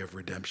story of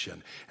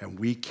redemption, and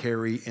we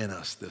carry in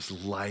us this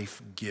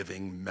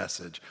life-giving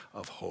message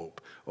of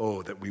hope.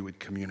 Oh, that we would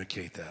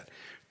communicate that.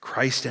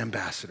 Christ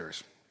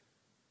ambassadors.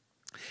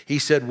 He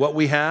said, what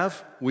we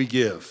have, we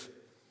give.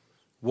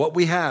 What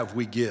we have,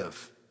 we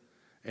give.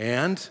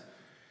 And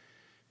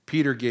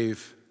Peter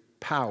gave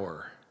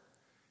power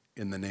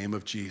in the name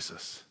of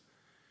Jesus.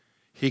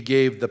 He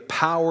gave the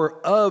power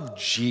of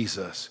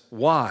Jesus.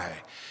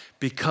 Why?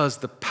 Because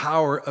the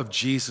power of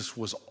Jesus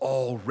was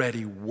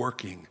already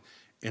working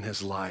in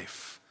his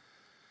life.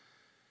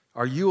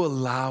 Are you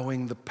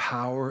allowing the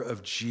power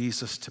of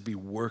Jesus to be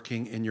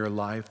working in your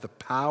life? The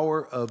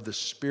power of the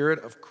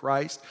Spirit of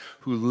Christ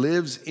who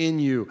lives in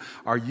you.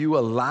 Are you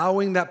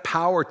allowing that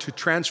power to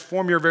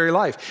transform your very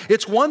life?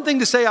 It's one thing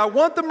to say, I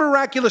want the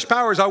miraculous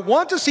powers. I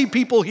want to see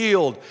people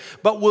healed.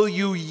 But will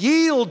you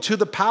yield to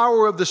the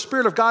power of the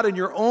Spirit of God in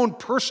your own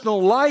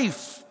personal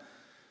life?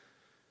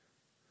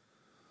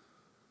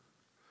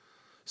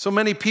 So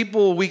many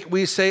people,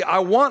 we say, I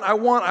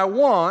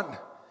want.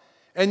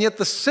 And yet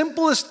the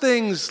simplest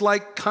things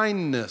like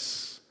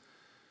kindness,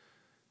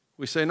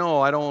 we say, no,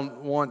 I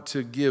don't want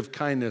to give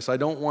kindness. I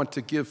don't want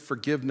to give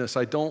forgiveness.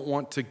 I don't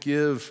want to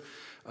give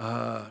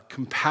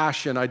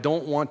compassion. I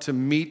don't want to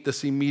meet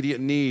this immediate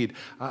need.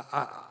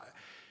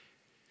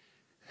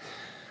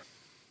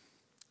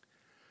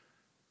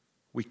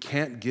 We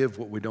can't give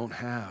what we don't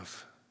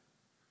have.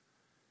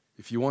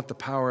 If you want the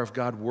power of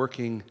God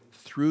working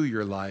through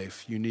your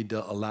life, you need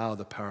to allow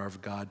the power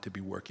of God to be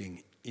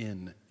working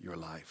in your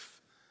life.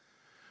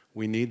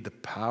 We need the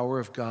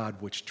power of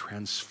God which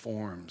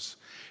transforms.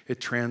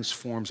 It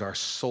transforms our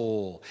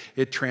soul.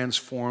 It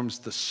transforms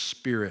the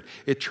spirit.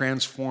 It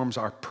transforms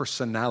our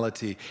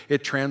personality.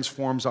 It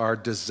transforms our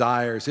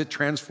desires. It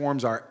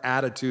transforms our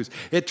attitudes.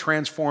 He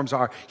transforms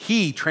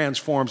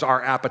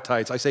our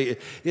appetites. I say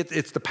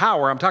it's the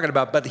power I'm talking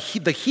about, but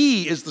the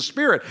He is the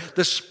Spirit.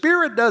 The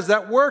Spirit does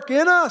that work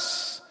in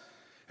us.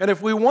 And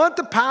if we want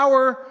the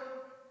power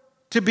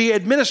to be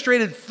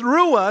administrated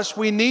through us,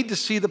 we need to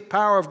see the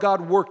power of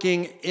God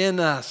working in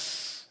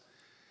us,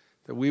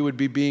 that we would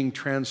be being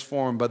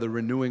transformed by the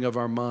renewing of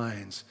our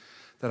minds,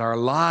 that our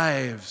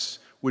lives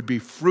would be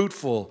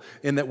fruitful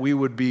in that we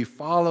would be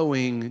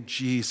following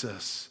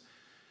Jesus.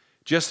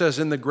 Just as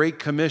in the Great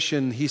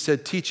Commission, he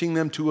said, teaching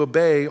them to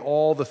obey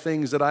all the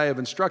things that I have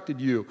instructed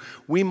you.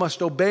 We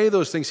must obey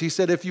those things. He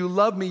said, if you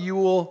love me, you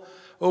will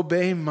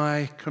obey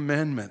my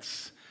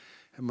commandments.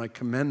 And my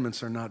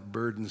commandments are not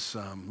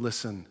burdensome.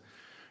 Listen,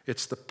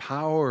 it's the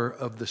power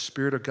of the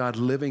Spirit of God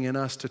living in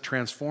us to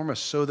transform us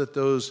so that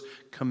those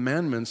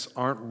commandments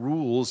aren't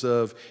rules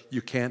of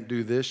you can't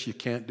do this, you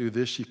can't do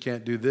this, you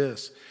can't do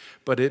this.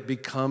 But it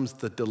becomes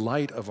the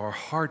delight of our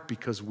heart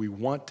because we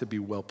want to be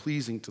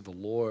well-pleasing to the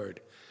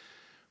Lord.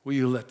 Will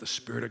you let the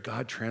Spirit of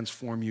God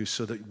transform you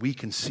so that we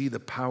can see the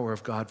power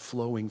of God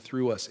flowing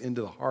through us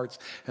into the hearts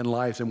and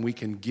lives, and we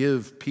can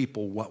give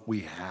people what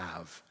we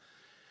have?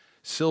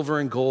 Silver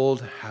and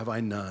gold have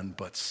I none,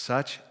 but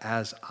such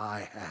as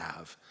I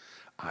have,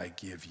 I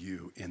give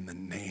you in the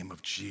name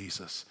of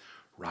Jesus.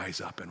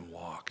 Rise up and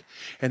walk.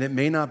 And it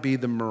may not be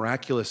the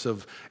miraculous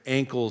of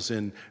ankles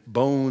and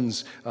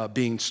bones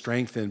being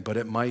strengthened, but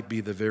it might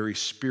be the very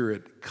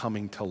Spirit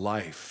coming to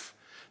life.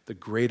 The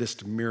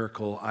greatest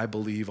miracle, I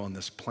believe, on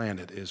this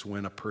planet is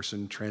when a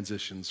person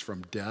transitions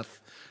from death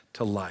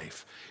to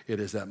life.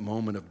 It is that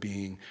moment of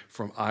being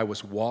from I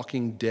was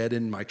walking dead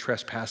in my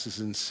trespasses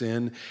and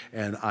sin,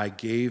 and I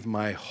gave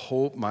my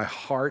hope, my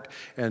heart,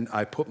 and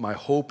I put my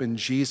hope in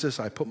Jesus.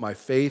 I put my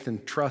faith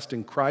and trust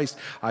in Christ.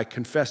 I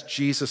confessed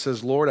Jesus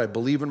as Lord. I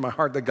believe in my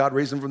heart that God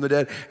raised him from the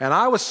dead, and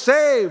I was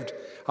saved.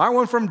 I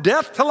went from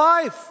death to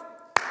life.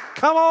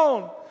 Come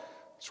on.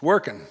 It's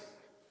working.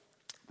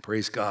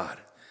 Praise God.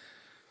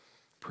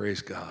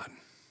 Praise God.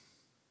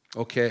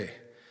 Okay,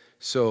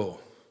 so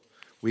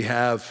we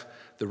have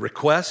the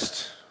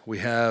request, we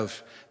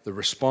have the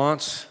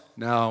response.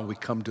 Now we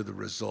come to the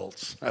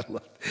results. I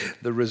love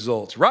the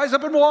results. Rise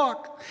up and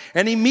walk.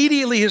 And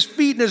immediately his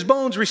feet and his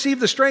bones received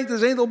the strength of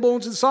his ankle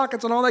bones and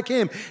sockets and all that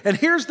came. And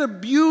here's the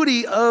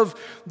beauty of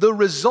the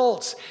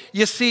results.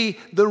 You see,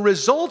 the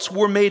results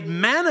were made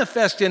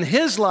manifest in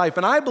his life.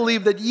 And I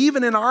believe that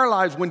even in our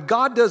lives, when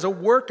God does a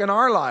work in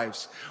our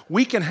lives,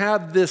 we can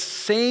have this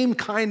same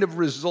kind of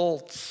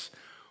results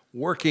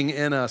working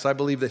in us. I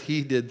believe that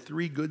he did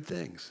three good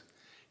things.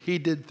 He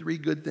did three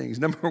good things.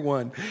 Number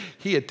one,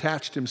 he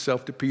attached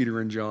himself to Peter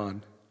and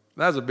John.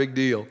 That was a big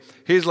deal.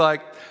 He's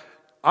like,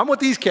 I'm with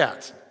these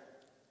cats.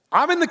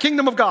 I'm in the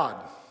kingdom of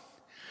God.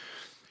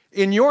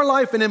 In your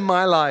life and in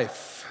my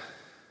life,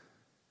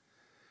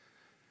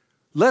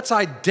 let's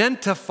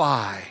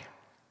identify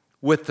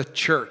with the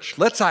church.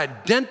 Let's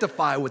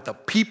identify with the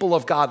people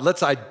of God.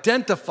 Let's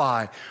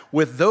identify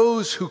with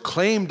those who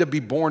claim to be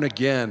born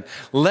again.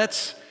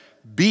 Let's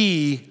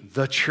be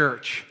the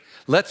church.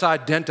 Let's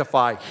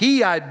identify.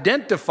 He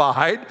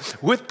identified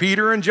with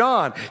Peter and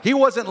John. He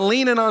wasn't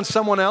leaning on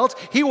someone else.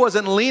 He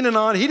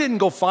didn't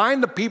go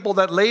find the people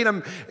that laid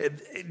him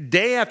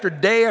day after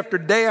day after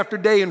day after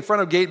day in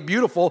front of Gate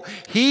Beautiful.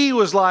 He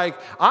was like,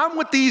 I'm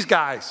with these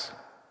guys.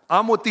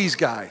 I'm with these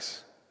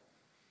guys.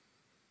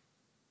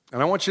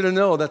 And I want you to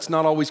know that's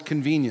not always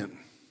convenient,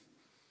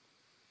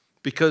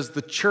 because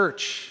the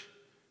church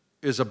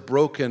is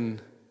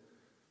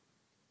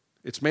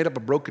it's made up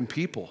of broken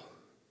people.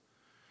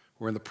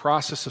 We're in the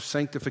process of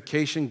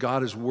sanctification.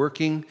 God is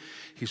working.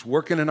 He's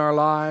working in our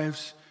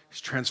lives. He's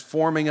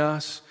transforming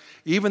us.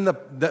 Even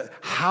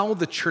how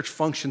the church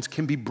functions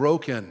can be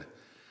broken,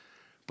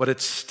 but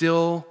it's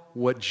still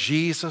what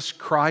Jesus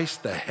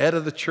Christ, the head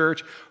of the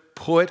church,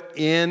 put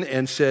in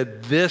and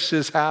said, this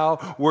is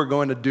how we're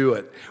going to do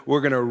it.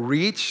 We're going to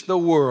reach the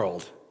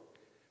world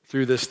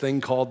through this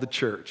thing called the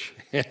church.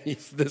 And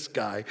he's this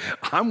guy.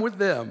 I'm with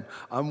them.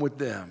 I'm with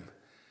them.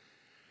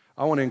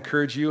 I want to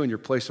encourage you in your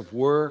place of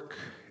work,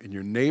 in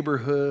your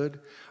neighborhood,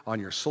 on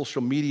your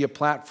social media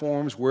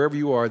platforms, wherever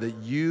you are, that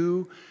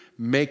you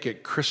make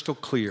it crystal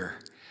clear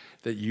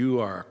that you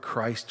are a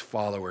Christ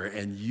follower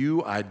and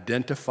you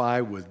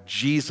identify with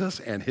Jesus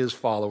and his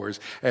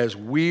followers. As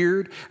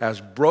weird, as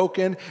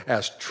broken,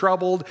 as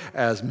troubled,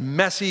 as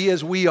messy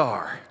as we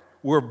are,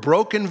 we're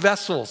broken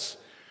vessels.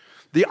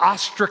 The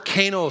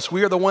ostracanos,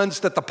 we are the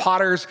ones that the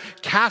potters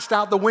cast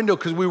out the window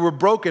because we were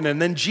broken.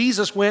 And then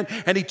Jesus went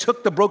and he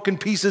took the broken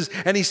pieces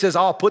and he says,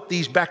 I'll put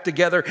these back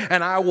together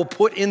and I will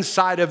put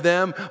inside of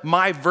them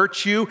my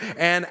virtue.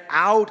 And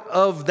out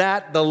of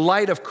that, the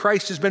light of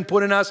Christ has been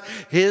put in us.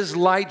 His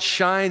light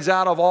shines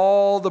out of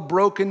all the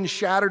broken,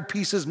 shattered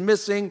pieces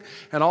missing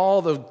and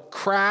all the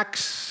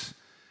cracks,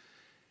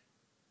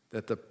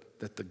 that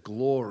the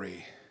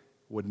glory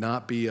would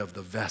not be of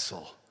the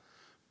vessel,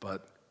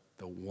 but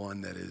the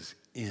one that is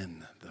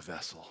in the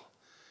vessel.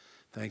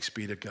 Thanks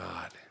be to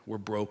God. We're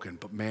broken,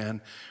 but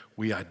man,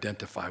 we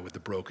identify with the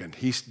broken.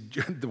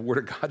 The Word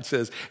of God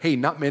says, hey,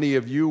 not many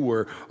of you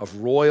were of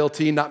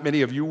royalty, not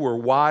many of you were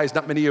wise,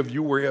 not many of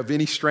you were of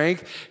any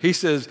strength. He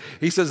says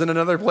in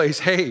another place,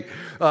 hey,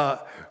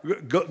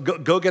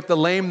 go get the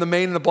lame, the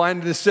maimed, and the blind,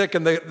 and the sick.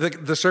 And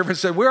the servant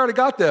said, we already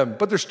got them,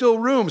 but there's still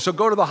room. So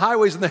go to the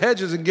highways and the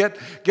hedges and get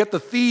the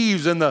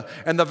thieves and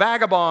the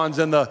vagabonds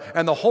and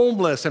the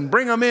homeless and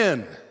bring them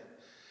in.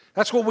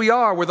 That's what we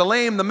are. We're the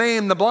lame, the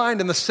maimed, the blind,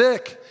 and the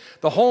sick,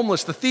 the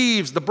homeless, the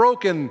thieves, the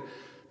broken,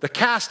 the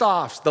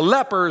cast-offs, the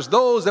lepers,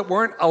 those that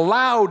weren't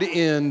allowed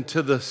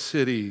into the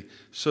city,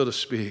 so to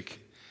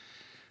speak.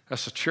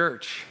 That's the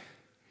church.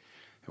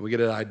 And we get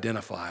to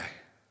identify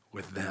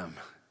with them.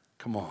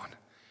 Come on.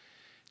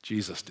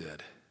 Jesus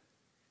did.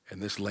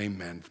 And this lame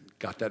man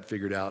got that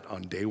figured out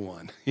on day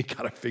one. He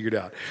got it figured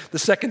out. The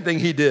second thing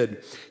he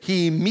did,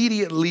 he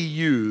immediately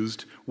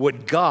used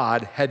what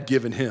God had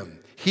given him.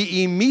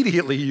 He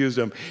immediately used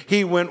them.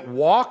 He went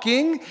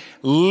walking,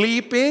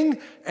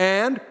 leaping,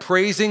 and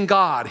praising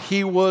God.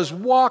 He was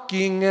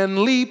walking and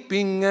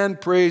leaping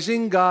and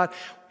praising God.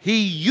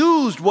 He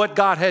used what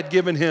God had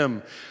given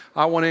him.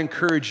 I want to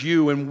encourage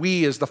you and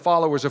we as the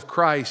followers of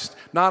Christ,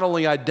 not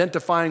only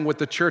identifying with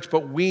the church,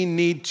 but we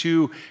need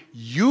to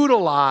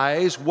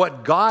utilize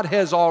what God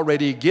has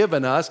already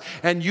given us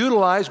and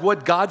utilize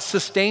what God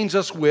sustains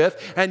us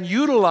with and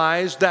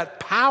utilize that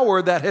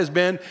power that has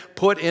been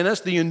put in us,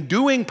 the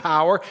enduing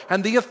power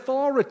and the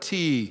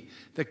authority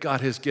that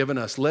God has given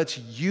us. Let's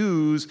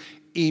use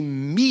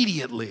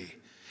immediately.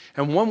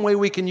 And one way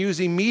we can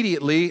use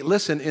immediately,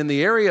 listen, in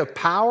the area of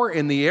power,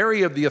 in the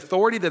area of the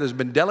authority that has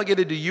been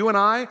delegated to you and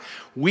I,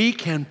 we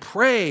can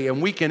pray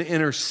and we can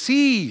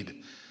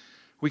intercede.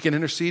 We can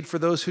intercede for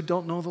those who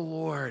don't know the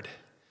Lord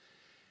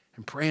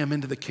and pray them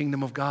into the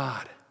kingdom of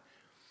God,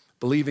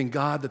 believing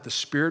God that the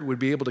Spirit would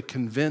be able to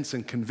convince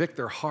and convict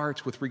their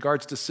hearts with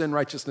regards to sin,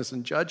 righteousness,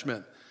 and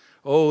judgment.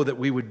 Oh, that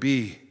we would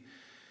be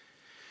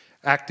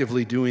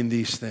actively doing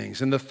these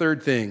things. And the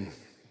third thing,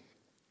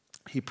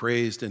 he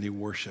praised and he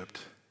worshiped.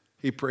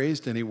 He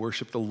praised and he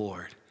worshiped the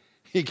Lord.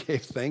 He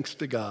gave thanks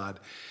to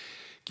God.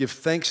 Give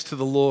thanks to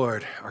the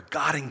Lord, our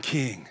God and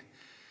King.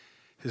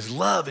 His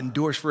love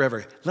endures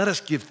forever. Let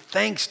us give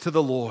thanks to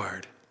the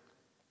Lord.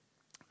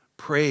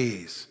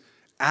 praise,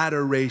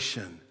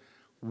 adoration,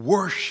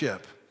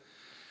 worship.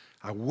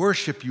 I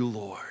worship you,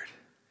 Lord.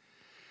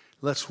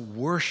 Let's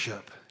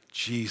worship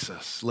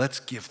Jesus.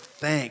 Let's give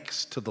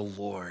thanks to the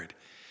Lord,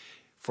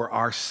 for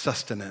our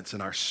sustenance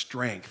and our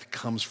strength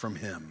comes from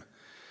him.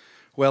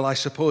 Well, I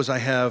suppose I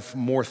have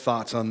more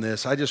thoughts on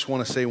this. I just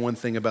want to say one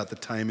thing about the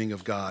timing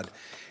of God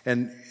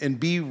and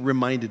be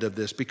reminded of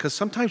this, because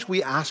sometimes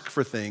we ask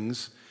for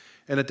things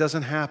and it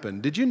doesn't happen.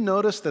 Did you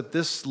notice that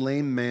this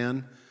lame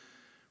man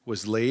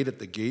was laid at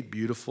the gate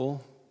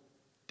beautiful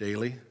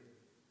daily?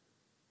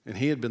 And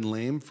he had been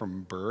lame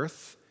from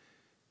birth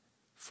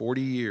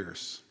 40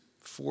 years.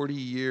 40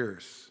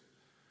 years.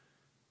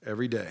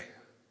 Every day,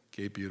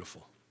 gate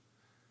beautiful.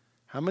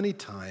 How many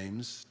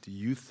times do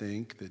you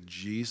think that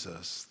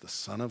Jesus, the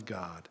Son of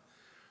God,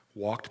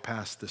 walked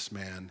past this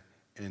man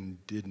and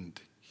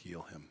didn't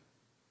heal him?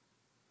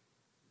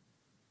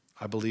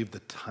 I believe the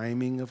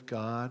timing of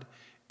God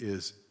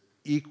is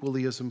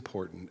equally as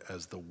important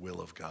as the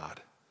will of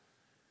God.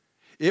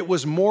 It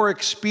was more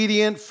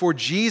expedient for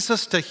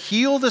Jesus to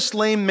heal this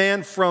lame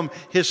man from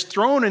his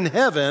throne in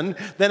heaven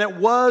than it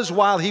was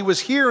while he was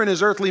here in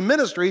his earthly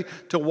ministry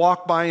to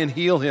walk by and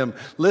heal him.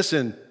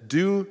 Listen,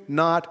 do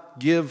not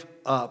give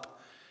up.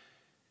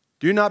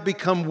 Do not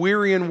become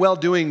weary in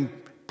well-doing.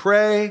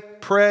 Pray,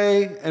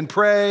 pray, and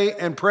pray,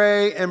 and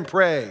pray, and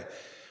pray.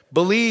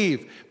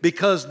 Believe,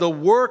 because the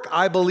work,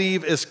 I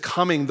believe, is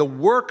coming. The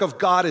work of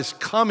God is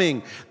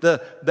coming.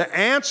 The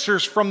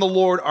answers from the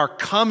Lord are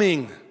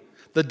coming.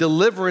 The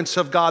deliverance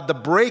of God, the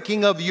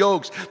breaking of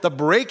yokes, the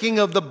breaking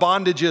of the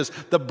bondages,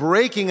 the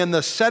breaking and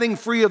the setting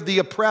free of the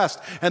oppressed,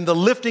 and the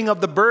lifting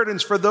of the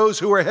burdens for those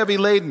who are heavy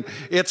laden.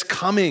 It's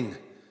coming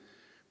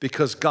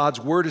because God's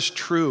word is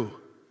true.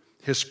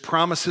 His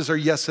promises are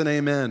yes and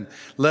amen.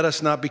 Let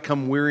us not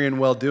become weary in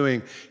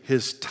well-doing.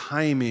 His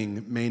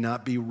timing may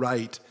not be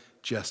right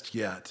just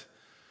yet,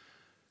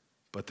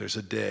 but there's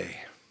a day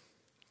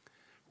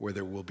where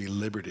there will be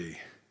liberty.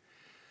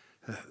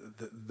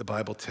 The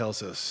Bible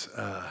tells us,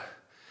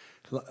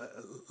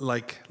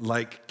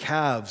 like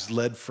calves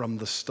led from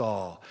the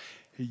stall,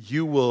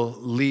 you will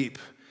leap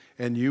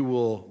and you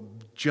will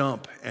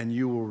jump and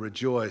you will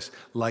rejoice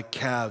like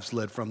calves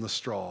led from the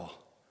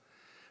stall.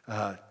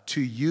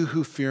 To you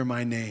who fear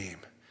my name,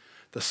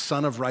 the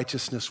Son of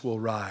Righteousness will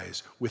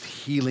rise with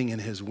healing in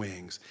his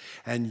wings,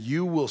 and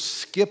you will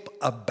skip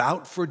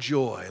about for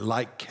joy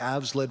like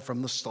calves led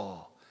from the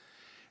stall,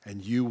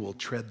 and you will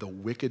tread the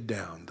wicked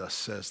down, thus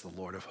says the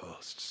Lord of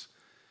hosts.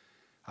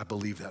 I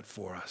believe that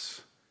for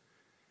us.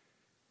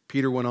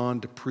 Peter went on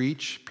to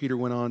preach, Peter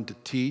went on to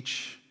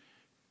teach,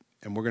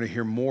 and we're going to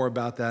hear more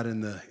about that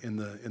in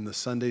the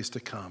Sundays to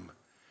come.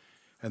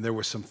 And there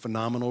were some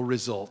phenomenal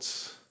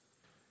results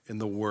in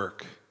the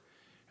work.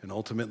 And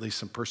ultimately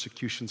some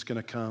persecution's going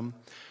to come,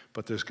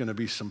 but there's going to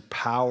be some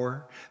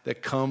power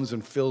that comes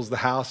and fills the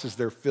house as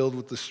they're filled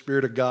with the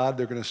Spirit of God.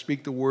 They're going to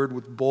speak the word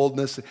with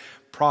boldness,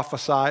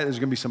 prophesy. There's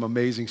going to be some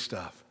amazing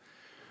stuff.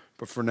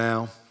 But for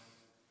now,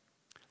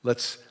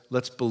 let's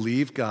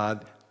believe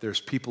God.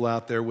 There's people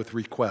out there with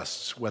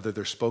requests, whether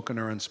they're spoken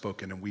or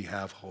unspoken, and we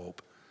have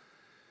hope.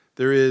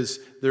 There is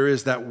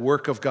that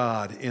work of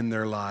God in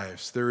their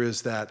lives. There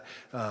is that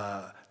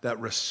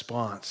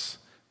response.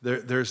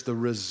 There's the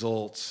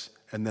results.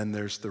 And then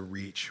there's the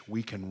reach.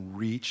 We can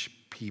reach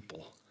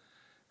people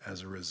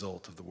as a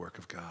result of the work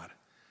of God.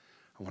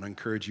 I want to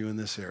encourage you in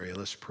this area.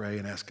 Let's pray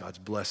and ask God's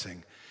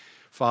blessing.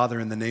 Father,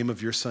 in the name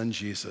of your Son,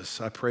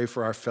 Jesus, I pray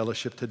for our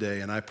fellowship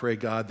today. And I pray,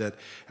 God, that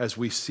as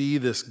we see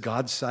this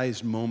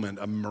God-sized moment,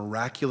 a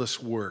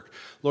miraculous work,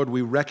 Lord,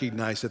 we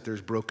recognize that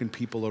there's broken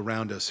people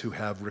around us who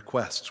have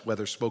requests,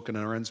 whether spoken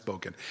or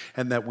unspoken,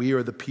 and that we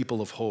are the people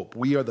of hope.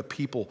 We are the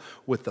people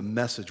with the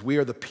message. We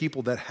are the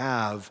people that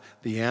have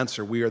the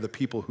answer. We are the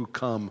people who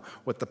come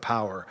with the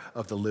power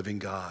of the living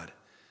God.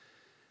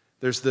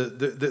 There's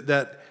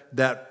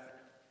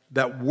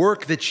that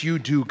work that you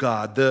do,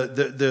 God,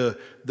 the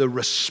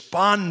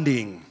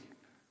responding,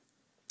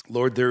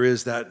 Lord, there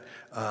is that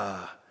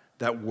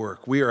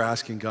work. We are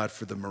asking God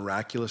for the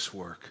miraculous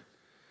work.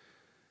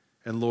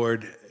 And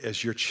Lord,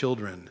 as your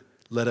children,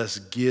 let us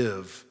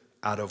give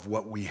out of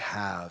what we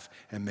have,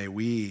 and may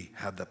we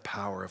have the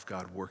power of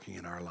God working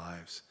in our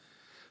lives.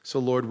 So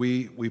Lord,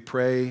 we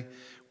pray,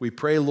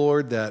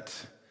 Lord, that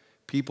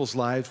people's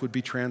lives would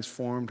be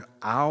transformed.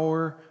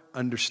 Our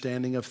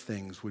understanding of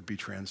things would be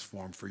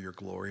transformed for your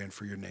glory and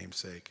for your name's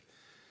sake.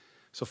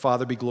 So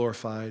Father, be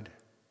glorified.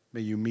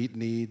 May you meet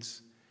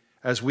needs.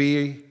 As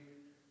we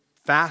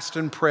fast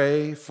and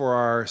pray for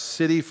our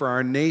city, for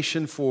our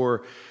nation,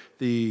 for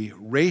the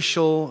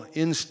racial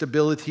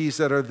instabilities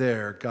that are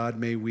there, God,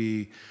 may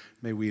we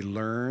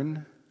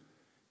learn,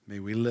 may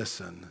we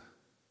listen,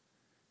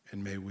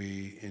 and may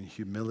we in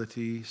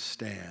humility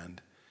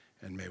stand,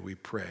 and may we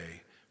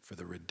pray for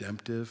the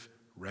redemptive,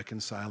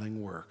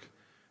 reconciling work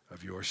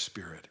of your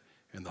Spirit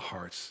in the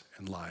hearts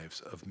and lives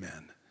of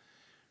men.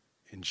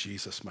 In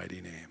Jesus'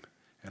 mighty name.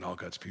 And all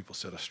God's people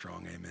said a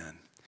strong amen.